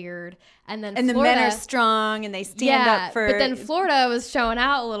weird. And then Florida, the men are strong and they stand up for. But then Florida was showing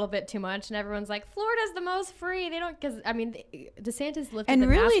out a little bit too much, and everyone's like, Florida's the most free. They don't, because I mean, DeSantis lifted and the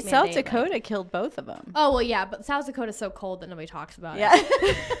really mask South mandate, Dakota killed both of them. Oh well, yeah, but South Dakota's so cold that nobody talks about it.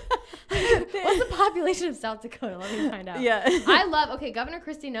 What's the population of South Dakota? Let me find out. Yeah. Okay, Governor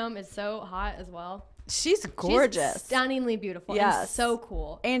Kristi Noem is so hot as well. She's gorgeous. She's stunningly beautiful. Yes. And so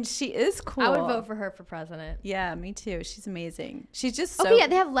cool. And she is cool. I would vote for her for president. Yeah, me too. She's amazing. She's just so. Okay, yeah,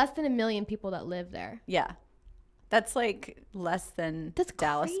 they have less than 1 million people that live there. Yeah. That's like less than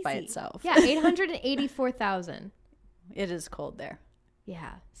Dallas crazy. by itself. Yeah, 884,000. It is cold there.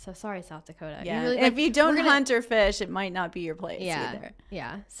 Yeah. So sorry, South Dakota. Yeah. Really, if you don't hunt or fish, it might not be your place either.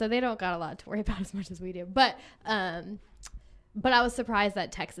 Yeah. So they don't got a lot to worry about as much as we do. But I was surprised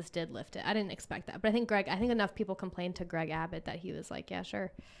that Texas did lift it. I didn't expect that. But I think enough people complained to Greg Abbott that he was like, yeah,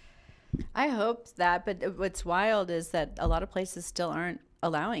 sure. I hope that. But what's wild is that a lot of places still aren't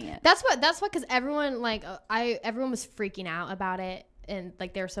allowing it. That's what because everyone everyone was freaking out about it. And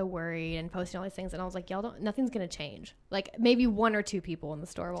like they were so worried and posting all these things, and I was like, nothing's gonna change. Like maybe 1 or 2 people in the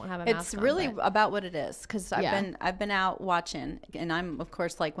store won't have a mask on. It's really about what it is, because I've been out watching, and I'm of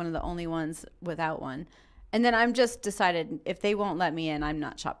course like one of the only ones without one. And then I'm just decided if they won't let me in, I'm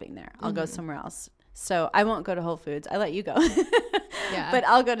not shopping there. I'll go somewhere else. So I won't go to Whole Foods. I let you go. Yeah. But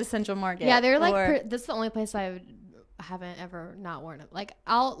I'll go to Central Market. Yeah, they're like this is the only place I haven't ever not worn it. Like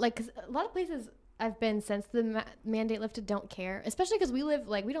cause a lot of places I've been since the mandate lifted don't care, especially because we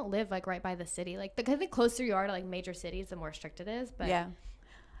don't live like right by the city. Like I think closer you are to like major cities, the more strict it is. But yeah,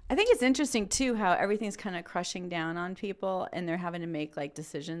 I think it's interesting too how everything's kind of crushing down on people, and they're having to make like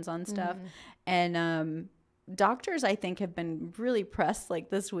decisions on stuff. And doctors, I think, have been really pressed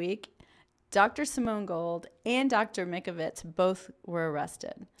like this week. Dr. Simone Gold and Dr. Mikovits both were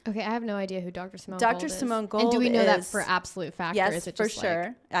arrested. Okay, I have no idea who Dr. Simone Gold is. Dr. Simone Gold and do we know that is- for absolute fact? Yes, or is it for just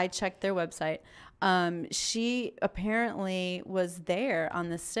sure. I checked their website. She apparently was there on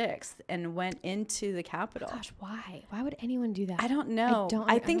the 6th and went into the Capitol. Gosh, why? Why would anyone do that? I don't know.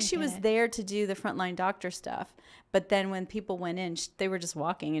 I think she was get it. there to do the frontline doctor stuff. But then when people went in, they were just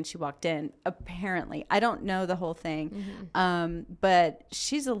walking and she walked in, apparently. I don't know the whole thing. But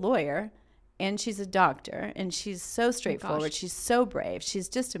she's a lawyer and she's a doctor and she's so straightforward. She's so brave. She's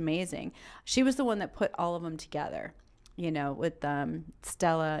just amazing. She was the one that put all of them together, with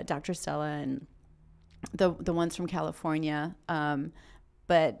Stella, Dr. Stella, and the ones from California.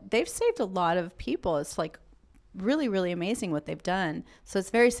 But they've saved a lot of people. It's like really, really amazing what they've done. So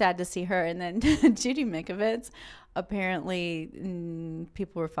it's very sad to see her. And then Judy Mikovits, apparently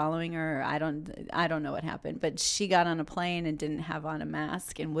people were following her. I don't know what happened, but she got on a plane and didn't have on a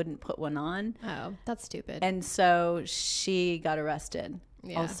mask and wouldn't put one on. Oh, that's stupid. And so she got arrested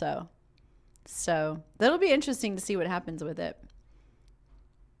also. So that'll be interesting to see what happens with it.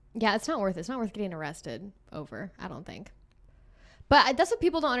 Yeah, it's not worth it. It's not worth getting arrested over, I don't think. But that's what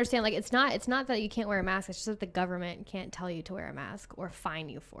people don't understand. Like, it's not that you can't wear a mask. It's just that the government can't tell you to wear a mask or fine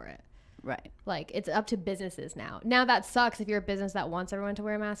you for it. Right. Like, it's up to businesses now. Now, that sucks if you're a business that wants everyone to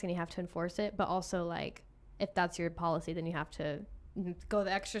wear a mask and you have to enforce it. But also, like, if that's your policy, then you have to go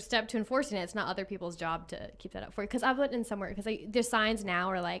the extra step to enforcing it. It's not other people's job to keep that up for you. Because I've went in somewhere, because there's signs now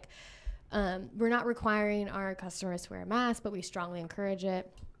are like, we're not requiring our customers to wear a mask, but we strongly encourage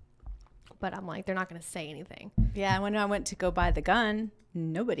it. But I'm like, they're not going to say anything. Yeah, when I went to go buy the gun,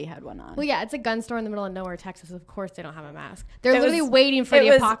 nobody had one on. Well, yeah, it's a gun store in the middle of nowhere, Texas. Of course, they don't have a mask. They're literally waiting for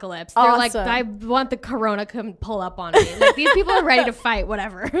the apocalypse. They're like, I want the corona to come pull up on me. Like, these people are ready to fight,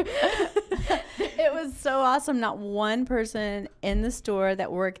 whatever. It was so awesome. Not one person in the store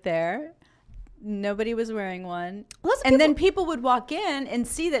that worked there. Nobody was wearing one. And then people would walk in and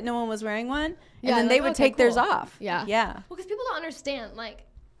see that no one was wearing one. And then they would take theirs off. Yeah. Yeah. Well, because people don't understand, like,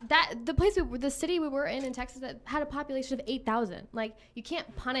 that the city we were in Texas that had a population of 8,000. Like, you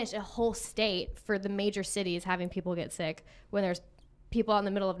can't punish a whole state for the major cities having people get sick when there's people out in the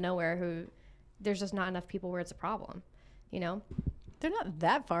middle of nowhere who there's just not enough people where it's a problem, They're not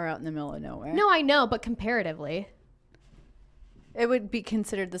that far out in the middle of nowhere. No, I know, but comparatively. It would be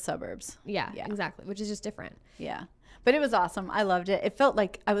considered the suburbs. Yeah, exactly, which is just different. Yeah. But it was awesome. I loved it. It felt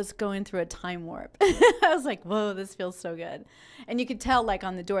like I was going through a time warp. I was like, whoa, this feels so good. And you could tell, like,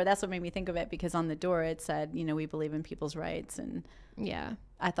 on the door, that's what made me think of it, because on the door it said, we believe in people's rights. And yeah,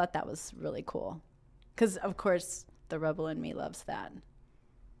 I thought that was really cool. Because, of course, the rebel in me loves that.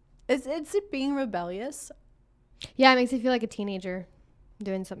 Is it being rebellious? Yeah, it makes you feel like a teenager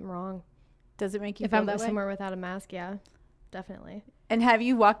doing something wrong. Does it make you if feel I'm that way? somewhere without a mask? Yeah, definitely. And have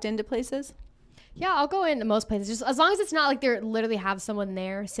you walked into places? Yeah, I'll go into most places, just as long as it's not like they literally have someone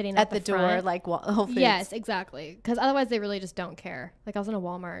there sitting at the door, front. like Whole Foods. Yes, exactly. Because otherwise, they really just don't care. Like, I was in a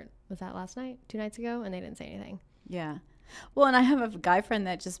Walmart. Was that last night? 2 nights ago, and they didn't say anything. Yeah. Well, and I have a guy friend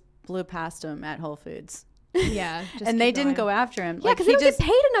that just blew past him at Whole Foods. Yeah, and they didn't go after him. Yeah, because they don't get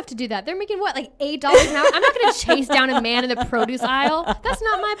paid enough to do that. They're making what, like $8 an hour? I'm not going to chase down a man in the produce aisle. That's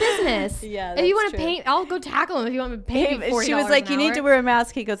not my business. business. Yeah, if you that's want to true. paint, I'll go tackle him. If you want to pay me $40 She was like, an you need to hour." wear a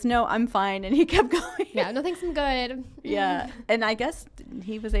mask. He goes, no, I'm fine. And he kept going. Yeah, no thanks, I'm good. Yeah. And I guess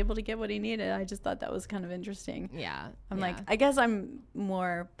he was able to get what he needed. I just thought that was kind of interesting. Yeah. I'm yeah. like, I guess I'm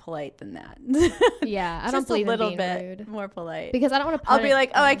more polite than that. Yeah, I Just don't believe a little in being bit rude. more polite. Because I don't want to I'll be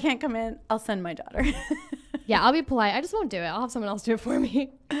like, oh, I can't come in. I'll send my daughter. Yeah, I'll be polite. I just won't do it. I'll have someone else do it for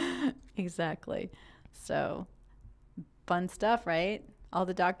me. Exactly. So fun stuff, right? All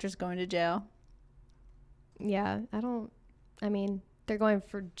the doctors going to jail. Yeah, I mean, they're going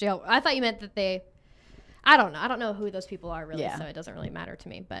for jail. I thought you meant that I don't know. I don't know who those people are really, Yeah. so it doesn't really matter to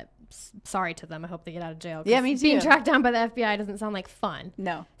me. But sorry to them. I hope they get out of jail. Yeah, 'cause me too. Being tracked down by the FBI doesn't sound like fun.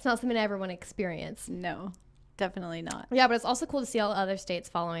 No, It's not something I ever want to experience. no, definitely not. Yeah, but it's also cool to see all other states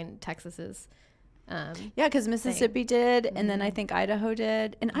following Texas's. Yeah, because Mississippi did, and then I Mm-hmm. think Idaho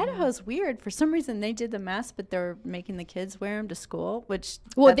did. And Idaho's weird. For some reason, they did the mask, but they're making the kids wear them to school, which...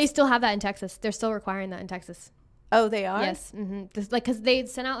 Well, they that's- still have that in Texas. They're still requiring that in Texas. Oh, they are? Yes, like because they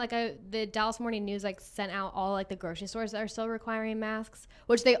sent out the Dallas Morning News sent out all the grocery stores that are still requiring masks,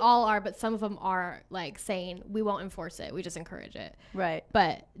 which they all are, but some of them are saying we won't enforce it, we just encourage it. Right.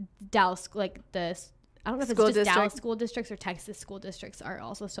 But Dallas, I don't know if School it's just Dallas district? school districts or Texas school districts are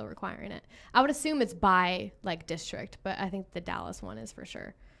also still requiring it. I would assume it's by district, but I think the Dallas one is for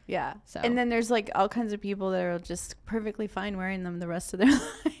sure. Yeah. So- And then there's all kinds of people that are just perfectly fine wearing them the rest of their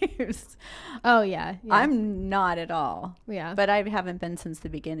lives. Oh yeah, I'm not at all. yeah. But I haven't been since the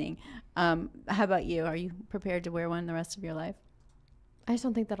beginning. How about you? Are you prepared to wear one the rest of your life? I just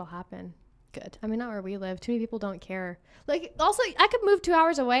don't think that'll happen. Good. I mean, not where we live. Too many people don't care. Also, I could move 2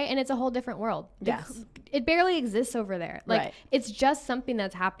 hours away and it's a whole different world. Yes. It barely exists over there. Right. It's just something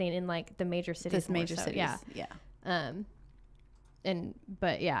that's happening in the major cities. This more major so. cities. Yeah. Yeah.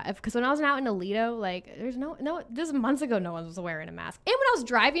 But yeah, because when I was out in Aledo, there's no, this is months ago, no one was wearing a mask. And when I was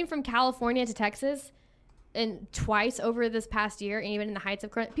driving from California to Texas, and twice over this past year, and even in the heights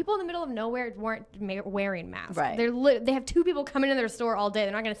of current, people in the middle of nowhere weren't wearing masks. Right. They have two people coming into their store all day.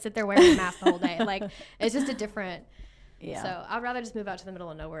 They're not going to sit there wearing a mask the whole day. It's just a different. Yeah. So I'd rather just move out to the middle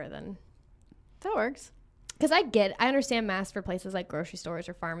of nowhere than. That works. Because I understand masks for places like grocery stores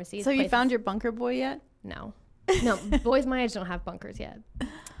or pharmacies. So you found your bunker boy yet? No. Boys my age don't have bunkers yet.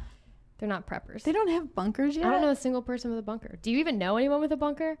 They're not preppers. They don't have bunkers yet? I don't know a single person with a bunker. Do you even know anyone with a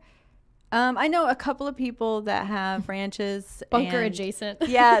bunker? I know a couple of people that have ranches. Bunker and- adjacent.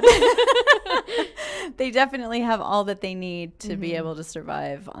 Yeah. They definitely have all that they need to be able to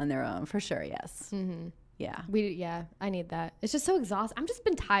survive on their own, for sure. Yes. Mm-hmm. Yeah. I need that. It's just so exhausting. I'm just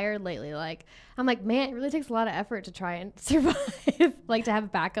been tired lately. I'm like, man, it really takes a lot of effort to try and survive. To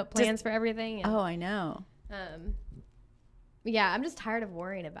have backup plans for everything. And, Oh, I know. yeah, I'm just tired of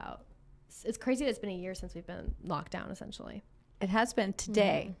worrying about. It's crazy that it's been a year since we've been locked down, essentially. It has been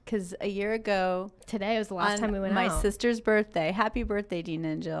today, because a year ago, Today was the last time we went my out. sister's birthday. Happy birthday, Dean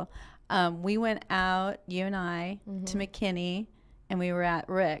and Jill. We went out, you and I, to McKinney, and we were at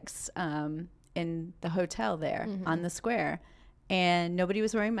Rick's in the hotel there on the square, and nobody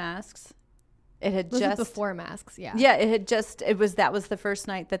was wearing masks. It had This was just before masks, yeah. Yeah, that was the first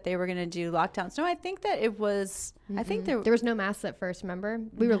night that they were going to do lockdowns. No, I think that it was. I think there was no masks at first. Remember,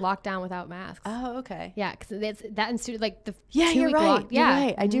 we were locked down without masks. Oh, okay. Yeah, because that ensued the Yeah, 2 you're week right. lock. Yeah, You're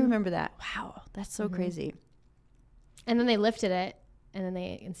right. I do remember that. Wow, that's so crazy. and then they lifted it, and then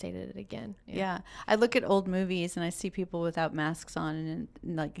they instated it again. Yeah. I look at old movies and I see people without masks on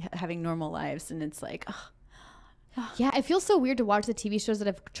and having normal lives, and it's like, oh, Yeah, it feels so weird to watch the TV shows that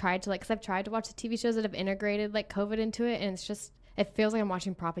have tried to because I've tried to watch the TV shows that have integrated COVID into it, and it's just it feels like I'm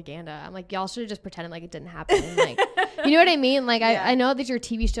watching propaganda. I'm like, y'all should have just pretended like it didn't happen. You know what I mean? I know these are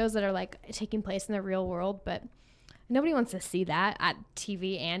TV shows that are taking place in the real world, but nobody wants to see that at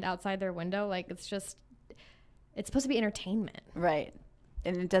TV and outside their window. It's supposed to be entertainment. right.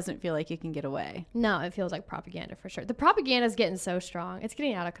 And it doesn't feel like you can get away. No, it feels like propaganda for sure. The propaganda is getting so strong; it's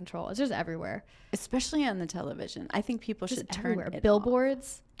getting out of control. It's just everywhere. Especially on the television. I think people Just should turn everywhere. it off.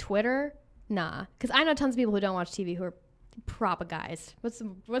 Billboards, Twitter, nah. Because I know tons of people who don't watch TV who are propagized. What's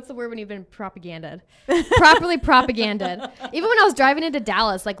the word when you've been propaganded? Properly propaganded. Even when I was driving into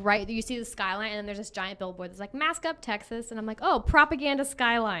Dallas, you see the skyline and then there's this giant billboard that's like "Mask Up Texas," and I'm like, oh, propaganda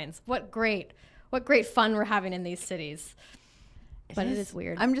skylines. What great fun we're having in these cities. But it is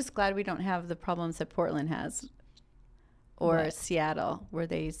weird. I'm just glad we don't have the problems that Portland has, or What? Seattle, where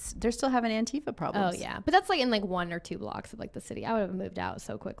they're still having Antifa problems. Oh yeah, but that's in 1 or 2 blocks of the city. I would have moved out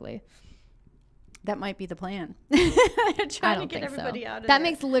so quickly. That might be the plan. I Trying don't to get think everybody so. out of That there.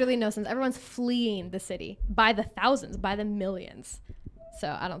 makes literally no sense. Everyone's fleeing the city by the thousands, by the millions.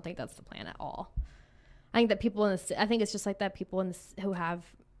 So I don't think that's the plan at all. I think that people I think it's just that people who have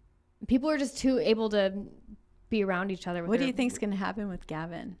people are just too able to be around each other. What do you think's going to happen with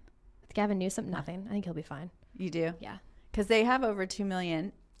Gavin? With Gavin Newsom? Nothing. I think he'll be fine. You do? Yeah. Because they have over 2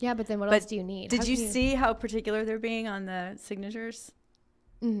 million. Yeah, but then what else do you need? Did you see how particular they're being on the signatures?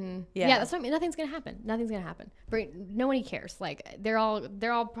 Mm-hmm. Yeah, that's what I mean. Nothing's gonna happen. Nothing's gonna happen. But nobody cares. Like they're all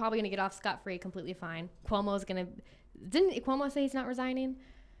probably gonna get off scot-free, completely fine. Cuomo's gonna. Didn't Cuomo say he's not resigning?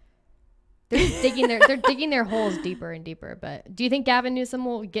 They're just they're digging their holes deeper and deeper. But do you think Gavin Newsom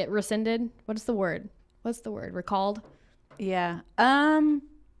will get rescinded? What's the word? Recalled? Yeah.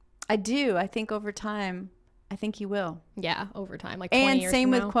 I do. I think over time, I think he will. Yeah, over time, like 20 years And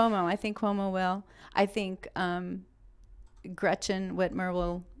same from with now. Cuomo. I think Cuomo will. I think Gretchen Whitmer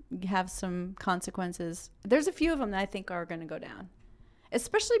will have some consequences. There's a few of them that I think are going to go down,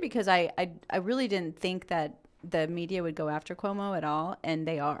 especially because I really didn't think that the media would go after Cuomo at all, and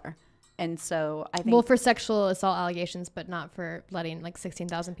they are. And so I think, well, for sexual assault allegations, but not for letting like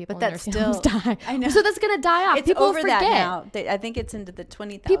 16,000 people but in that's nursing homes still die. I know. So that's gonna die off. It's People over forget. that now. I think it's into the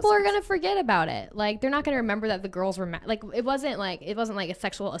 20,000. People are gonna forget about it. Like they're not gonna remember that the girls were like it wasn't like a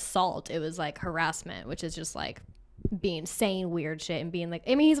sexual assault. It was like harassment, which is just like saying weird shit and being like,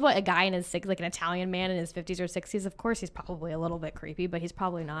 I mean, he's a guy in his like an Italian man in his 50s or 60s. Of course, he's probably a little bit creepy, but he's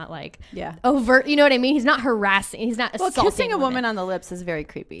probably not like overt. You know what I mean? He's not harassing. He's not assaulting. Well, kissing a women women on the lips is very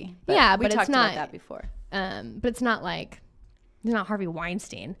creepy. Yeah, we but talked it's not about that before. But it's not like it's not Harvey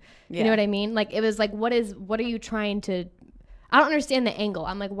Weinstein. Yeah. You know what I mean? Like it was like, what are you trying to? I don't understand the angle.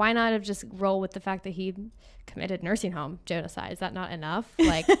 I'm like, why not have just roll with the fact that he committed nursing home genocide? Is that not enough?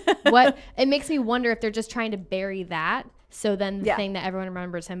 Like what? It makes me wonder if they're just trying to bury that. So then the thing that everyone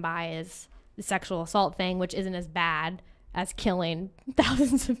remembers him by is the sexual assault thing, which isn't as bad as killing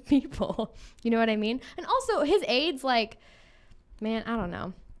thousands of people. You know what I mean? And also his aides, like, man, I don't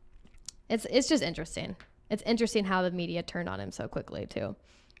know. It's just interesting. It's interesting how the media turned on him so quickly too.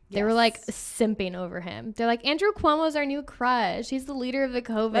 They were like simping over him. They're like, Andrew Cuomo's our new crush. He's the leader of the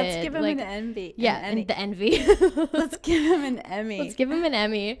COVID. Let's give him like, an envy. Yeah, and the envy. Let's give him an Emmy. Let's give him an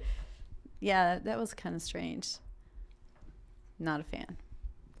Emmy. Yeah, that was kind of strange. Not a fan.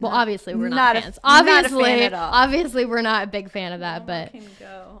 Well, obviously we're not fans. Obviously, not a fan at all. Obviously we're not a big fan of that. But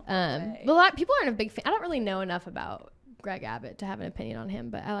go but a lot people aren't a big fan. I don't really know enough about Greg Abbott to have an opinion on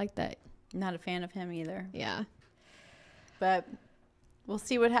him, but I like that. Not a fan of him either. Yeah, but we'll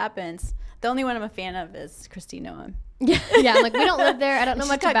see what happens. The only one I'm a fan of is Christine Noem. Yeah. I'm like, we don't live there. I don't know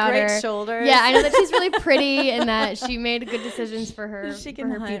much got about great her. Shoulders. Yeah, I know that she's really pretty and that she made good decisions for her. She for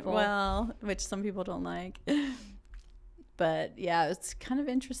can her hunt people. well, which some people don't like. But yeah, it's kind of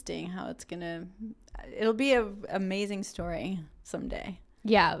interesting how it'll be an amazing story someday.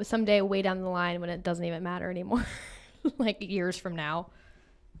 Yeah, someday way down the line when it doesn't even matter anymore, like years from now.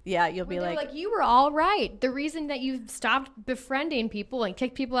 Yeah, you'll be like, you were all right. The reason that you stopped befriending people and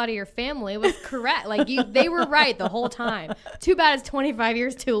kicked people out of your family was correct. Like they were right the whole time. Too bad it's 25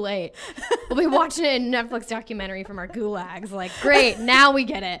 years too late. We'll be watching it in a Netflix documentary from our gulags. Like, great, now we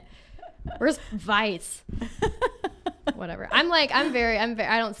get it. Where's Vice? Whatever. I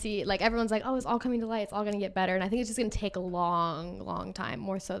don't see, like, everyone's like, oh, it's all coming to light. It's all going to get better. And I think it's just going to take a long, long time,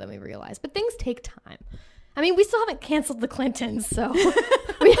 more so than we realize. But things take time. I mean, we still haven't canceled the Clintons, so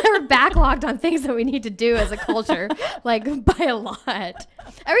we are backlogged on things that we need to do as a culture, like, by a lot.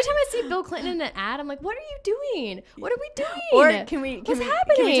 Every time I see Bill Clinton in an ad, I'm like, what are you doing? What are we doing? Or can we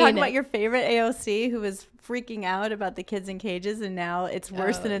talk about your favorite AOC who was freaking out about the kids in cages, and now it's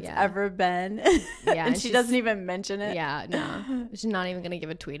worse than it's ever been? Yeah, and she doesn't even mention it. Yeah, no. She's not even going to give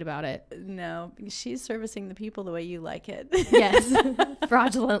a tweet about it. No, she's servicing the people the way you like it. Yes,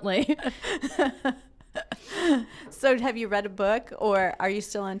 fraudulently. So have you read a book, or are you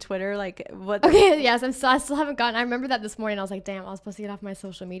still on Twitter? Like, what? Okay, yes, I still haven't gotten. I remember that this morning. I was like, damn, I was supposed to get off my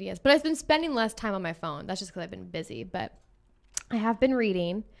social medias, but I've been spending less time on my phone. That's just because I've been busy. But I have been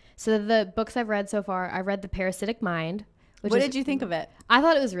reading. So the books I've read so far, I read The Parasitic Mind. What did you think of it? I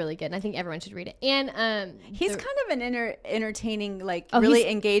thought it was really good, and I think everyone should read it. And he's kind of an entertaining, like really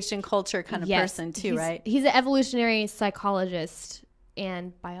engaged in culture kind of person too, right? He's an evolutionary psychologist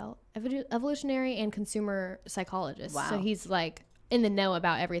and evolutionary and consumer psychologist. Wow. So he's like in the know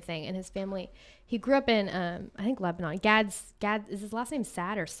about everything. And his family, he grew up in I think Lebanon. Gad is his last name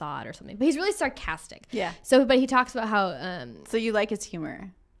Sad or Saad or something, but he's really sarcastic. Yeah. So but he talks about how so you like his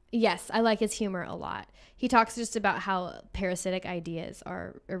humor? Yes, I like his humor a lot. He talks just about how parasitic ideas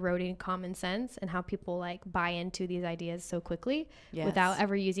are eroding common sense and how people like buy into these ideas so quickly without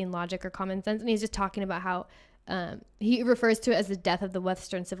ever using logic or common sense. And he's just talking about how he refers to it as the death of the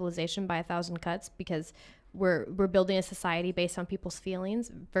Western civilization by 1,000 cuts, because we're building a society based on people's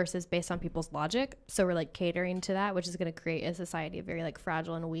feelings versus based on people's logic. So we're like catering to that, which is going to create a society of very like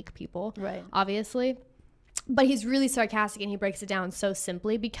fragile and weak people, Right. obviously. But he's really sarcastic and he breaks it down so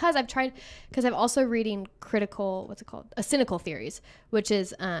simply because I'm also reading cynical theories, which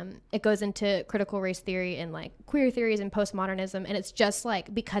is, it goes into critical race theory and like queer theories and postmodernism. And it's just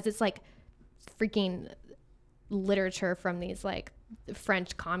like, because it's like freaking literature from these like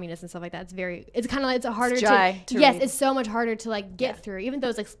French communists and stuff like that. It's kind of like, it's harder to read. It's so much harder to like get through, even though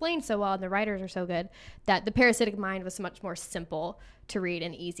it's explained so well and the writers are so good, that The Parasitic Mind was so much more simple to read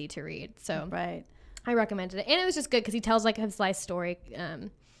and easy to read. So Right. I recommended it, and it was just good because he tells like his life story.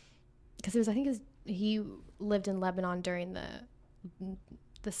 Because he lived in Lebanon during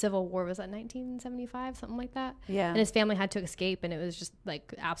the Civil War. Was that 1975, something like that? Yeah. And his family had to escape, and it was just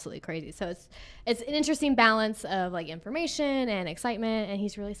like absolutely crazy. So it's an interesting balance of like information and excitement, and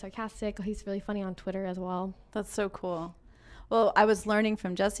he's really sarcastic. He's really funny on Twitter as well. That's so cool. Well, I was learning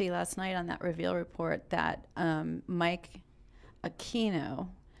from Jesse last night on that Reveal report that Mike Aquino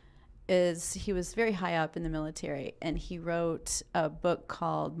he was very high up in the military, and he wrote a book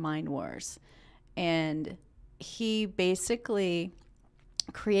called Mind Wars. And he basically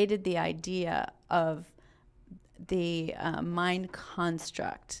created the idea of the mind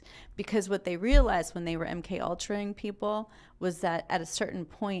construct, because what they realized when they were MK Ultraing people was that at a certain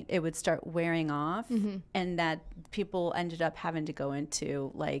point it would start wearing off, and that people ended up having to go into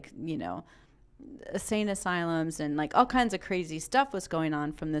like, insane asylums and like all kinds of crazy stuff was going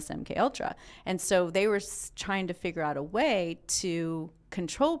on from this MK Ultra. And so they were trying to figure out a way to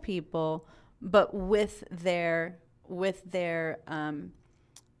control people, but with their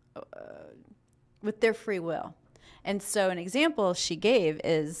free will. And so an example she gave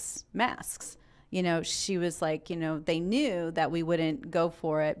is masks. She was like, they knew that we wouldn't go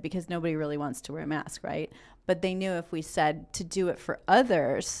for it because nobody really wants to wear a mask, right? But they knew if we said to do it for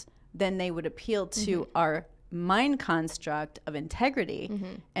others, then they would appeal to our mind construct of integrity,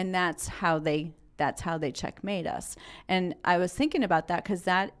 and that's how they checkmate us. And I was thinking about that because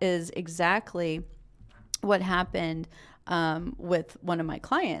that is exactly what happened with one of my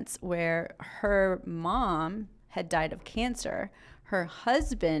clients, where her mom had died of cancer. Her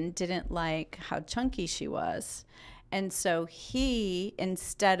husband didn't like how chunky she was, and so he,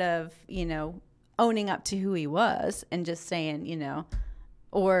 instead of owning up to who he was and just saying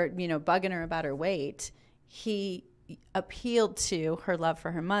or bugging her about her weight, he appealed to her love for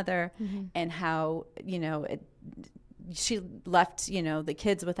her mother, and how she left the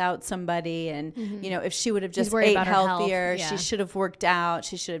kids without somebody, and if she would have just ate healthier, she should have worked out,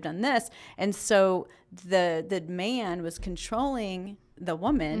 she should have done this. And so the man was controlling the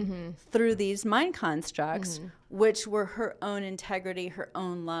woman through these mind constructs, which were her own integrity, her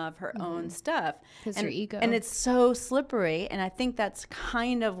own love, her own stuff. It's her ego. And it's so slippery. And I think that's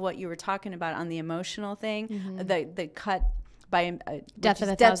kind of what you were talking about on the emotional thing, the cut by death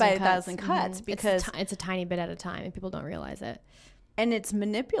by a thousand cuts, because it's a tiny bit at a time and people don't realize it. And it's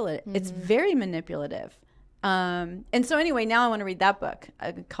manipulative. It's very manipulative. And so anyway, now I want to read that book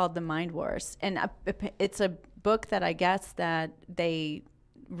called The Mind Wars. And it's a book that I guess that they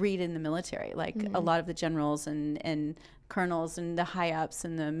read in the military. Like a lot of the generals and colonels and the high ups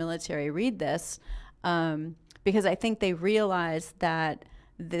in the military read this, because I think they realize that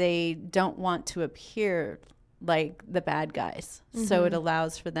they don't want to appear like the bad guys. So it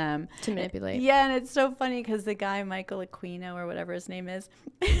allows for them to manipulate. Yeah, and it's so funny because the guy, Michael Aquino or whatever his name is,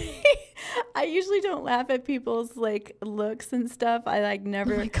 I usually don't laugh at people's like looks and stuff. I like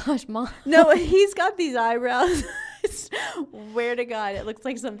never. Oh my gosh, Mom. No, he's got these eyebrows. Swear to God, it looks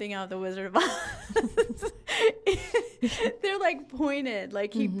like something out of the Wizard of Oz. They're like pointed,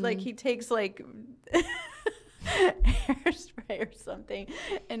 like he takes like hairspray or something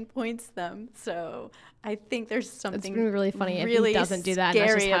and points them. So I think there's something really funny really if he doesn't do that. Scary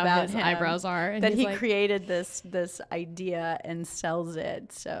That's just how about his him, eyebrows are. And that he like, created this idea and sells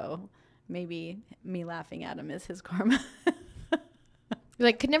it. So maybe me laughing at him is his karma.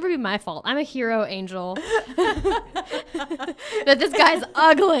 Like, could never be my fault. I'm a hero angel. That this guy's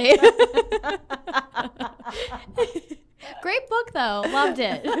ugly. Great book though. Loved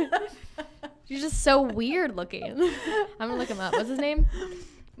it. You're just so weird looking. I'm gonna look him up. What's his name?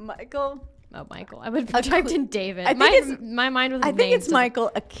 Michael. Oh, Michael. I would have typed in David. My mind was. I think it's Michael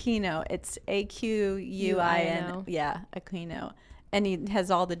Aquino. It's Aquin. Yeah, Aquino. And he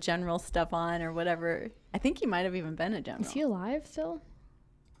has all the general stuff on or whatever. I think he might have even been a general. Is he alive still?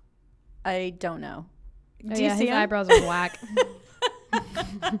 I don't know. Do you see his eyebrows are whack.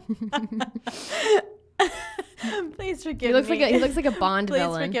 Please forgive me. He looks like a Bond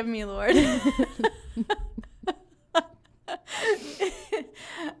villain. Please forgive me, Lord.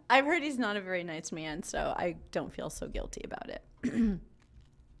 Heidi's not a very nice man, so I don't feel so guilty about it.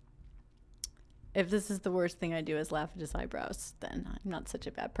 If this is the worst thing I do is laugh at his eyebrows, then I'm not such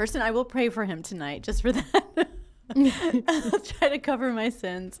a bad person. I will pray for him tonight just for that. I'll try to cover my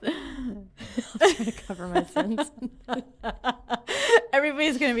sins. I'll try to cover my sins.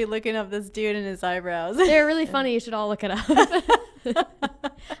 Everybody's going to be looking up this dude and his eyebrows. They're really funny. You should all look it up.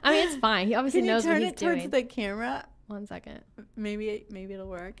 I mean, it's fine. He obviously knows what he's doing. Can you turn it towards the camera? 1 second. Maybe it'll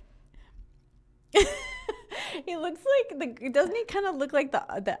work. He looks like doesn't he kind of look like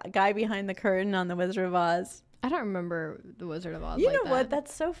the guy behind the curtain on The Wizard of Oz? I don't remember The Wizard of Oz. You like know that. what?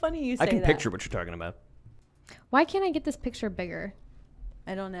 That's so funny you say I can that. picture what you're talking about. Why can't I get this picture bigger?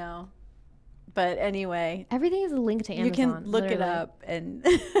 I don't know. But anyway, Everything is linked to Amazon. you can look it literally. up and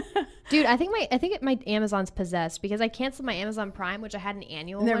Dude, I think my Amazon's possessed because I canceled my Amazon Prime, which I had an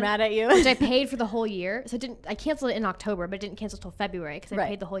annual they're one, mad at you. which I paid for the whole year. So I canceled it in October, but it didn't cancel till February because I Right.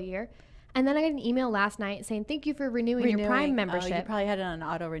 paid the whole year. And then I got an email last night saying, thank you for renewing your Prime membership. Oh, you probably had it on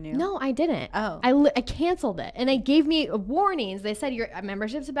auto renew. No, I didn't. Oh. I canceled it. And they gave me warnings. They said your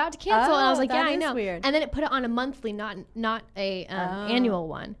membership's about to cancel. And I was like, yeah, that I is know. weird. And then it put it on a monthly, not a annual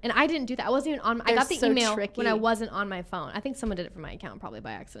one. And I didn't do that. I wasn't even on. I They're got the so email tricky. when I wasn't on my phone. I think someone did it from my account, probably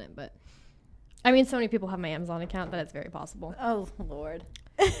by accident. But I mean, so many people have my Amazon account that it's very possible. Oh Lord.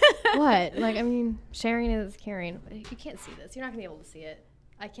 What? Like, I mean, sharing is caring. You can't see this. You're not gonna be able to see it.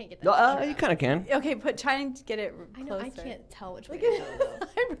 I can't get that. No, picture you up. kind of can. Okay, trying to get it I know. closer. I can't tell which way Look to at go. though. the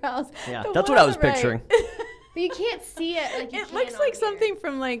eyebrows. Yeah, The that's one what I on was the right. picturing. But you can't see it. Like you It can looks on like here. something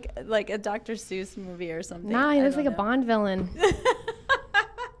from like a Dr. Seuss movie or something. Nah, he I looks don't like a know. Bond villain.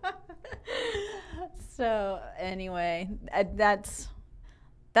 So anyway, that's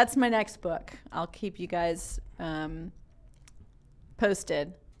my next book. I'll keep you guys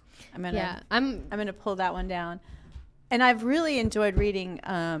posted. I'm gonna pull that one down, and I've really enjoyed reading.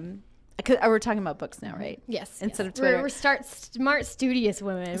 'Cause we're talking about books now, right? Yes. Instead yes. of Twitter. We're smart, studious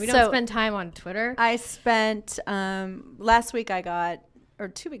women. We So- don't spend time on Twitter. I spent last week.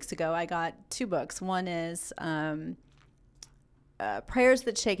 2 weeks ago, I got 2 books. One is Prayers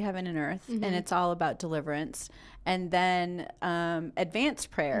That Shake Heaven and Earth, and it's all about deliverance. And then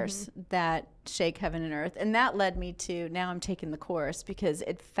Advanced Prayers That Shake Heaven and Earth. And that led me to, now I'm taking the course because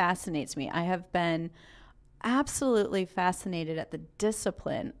it fascinates me. I have been absolutely fascinated at the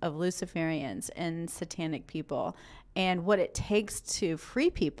discipline of Luciferians and satanic people and what it takes to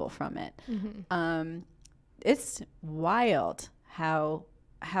free people from it. It's wild how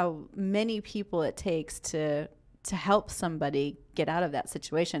many people it takes to help somebody get out of that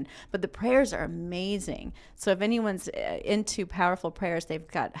situation. But the prayers are amazing. So if anyone's into powerful prayers, they've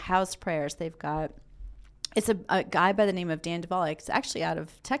got house prayers. It's a guy by the name of Dan Dvorak. It's actually out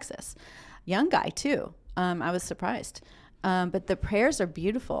of Texas. Young guy too. I was surprised. But the prayers are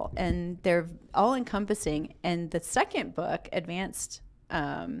beautiful and they're all encompassing. And the second book, Advanced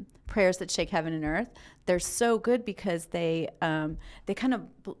Prayers That Shake Heaven and Earth, they're so good because they kind of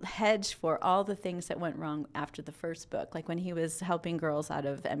hedge for all the things that went wrong after the first book. Like when he was helping girls out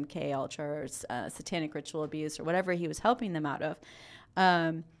of MK Ultra or satanic ritual abuse or whatever he was helping them out of,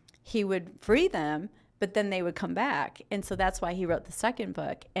 he would free them, but then they would come back. And so that's why he wrote the second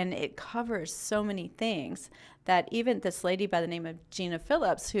book. And it covers so many things that even this lady by the name of Gina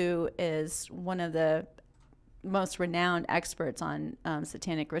Phillips, who is one of the most renowned experts on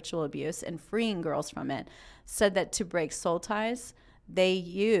satanic ritual abuse and freeing girls from it, said that to break soul ties, they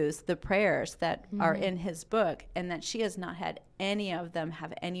use the prayers that are in his book, and that she has not had any of them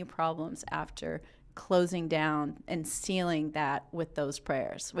have any problems after closing down and sealing that with those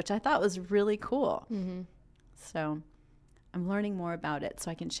prayers, which I thought was really cool. So I'm learning more about it so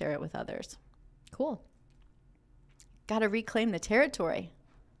I can share it with others. Cool. Got to reclaim the territory.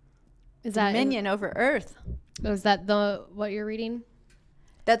 Is that Dominion over Earth. is that what you're reading?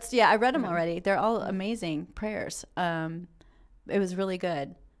 That's, yeah, I read them already. They're all amazing prayers. It was really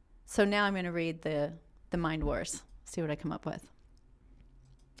good. So now I'm going to read the Mind Wars, see what I come up with.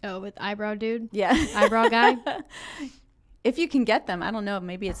 Oh, with eyebrow dude? Yeah. Eyebrow guy? If you can get them, I don't know.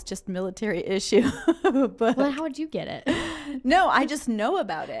 Maybe it's just military issue. But Well, then how would you get it? no, I just know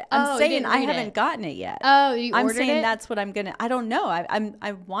about it. Oh, I'm you saying didn't I read haven't it. gotten it yet. Oh, you I'm ordered saying it? that's what I'm gonna. I don't know.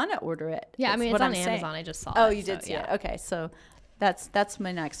 I want to order it. Yeah, I That's mean, what it's on I'm saying. Amazon. I just saw Oh, it. you did so, see yeah. it. Okay, so that's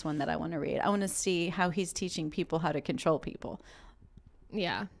my next one that I want to read. I want to see how he's teaching people how to control people.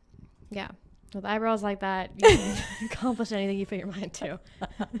 Yeah. Yeah. With eyebrows like that, you can accomplish anything you put your mind to.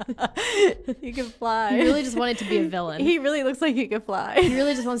 You can fly. He really just wanted to be a villain. He really looks like he could fly. He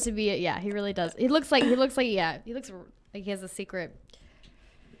really just wants to be yeah, he really does. He looks like he looks like he has a secret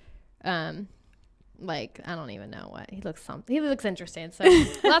like, I don't even know what he looks. He looks interesting. So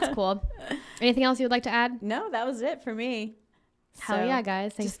that's cool. Anything else you would like to add? No, that was it for me. Hell So, yeah,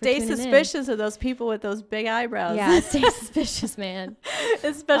 guys! Thanks just for stay tuning suspicious of those people with those big eyebrows. Yeah, stay suspicious, man.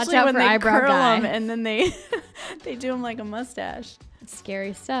 Especially out when for they eyebrow curl guy. them and then they they do them like a mustache.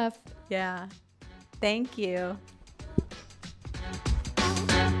 Scary stuff. Yeah. Thank you.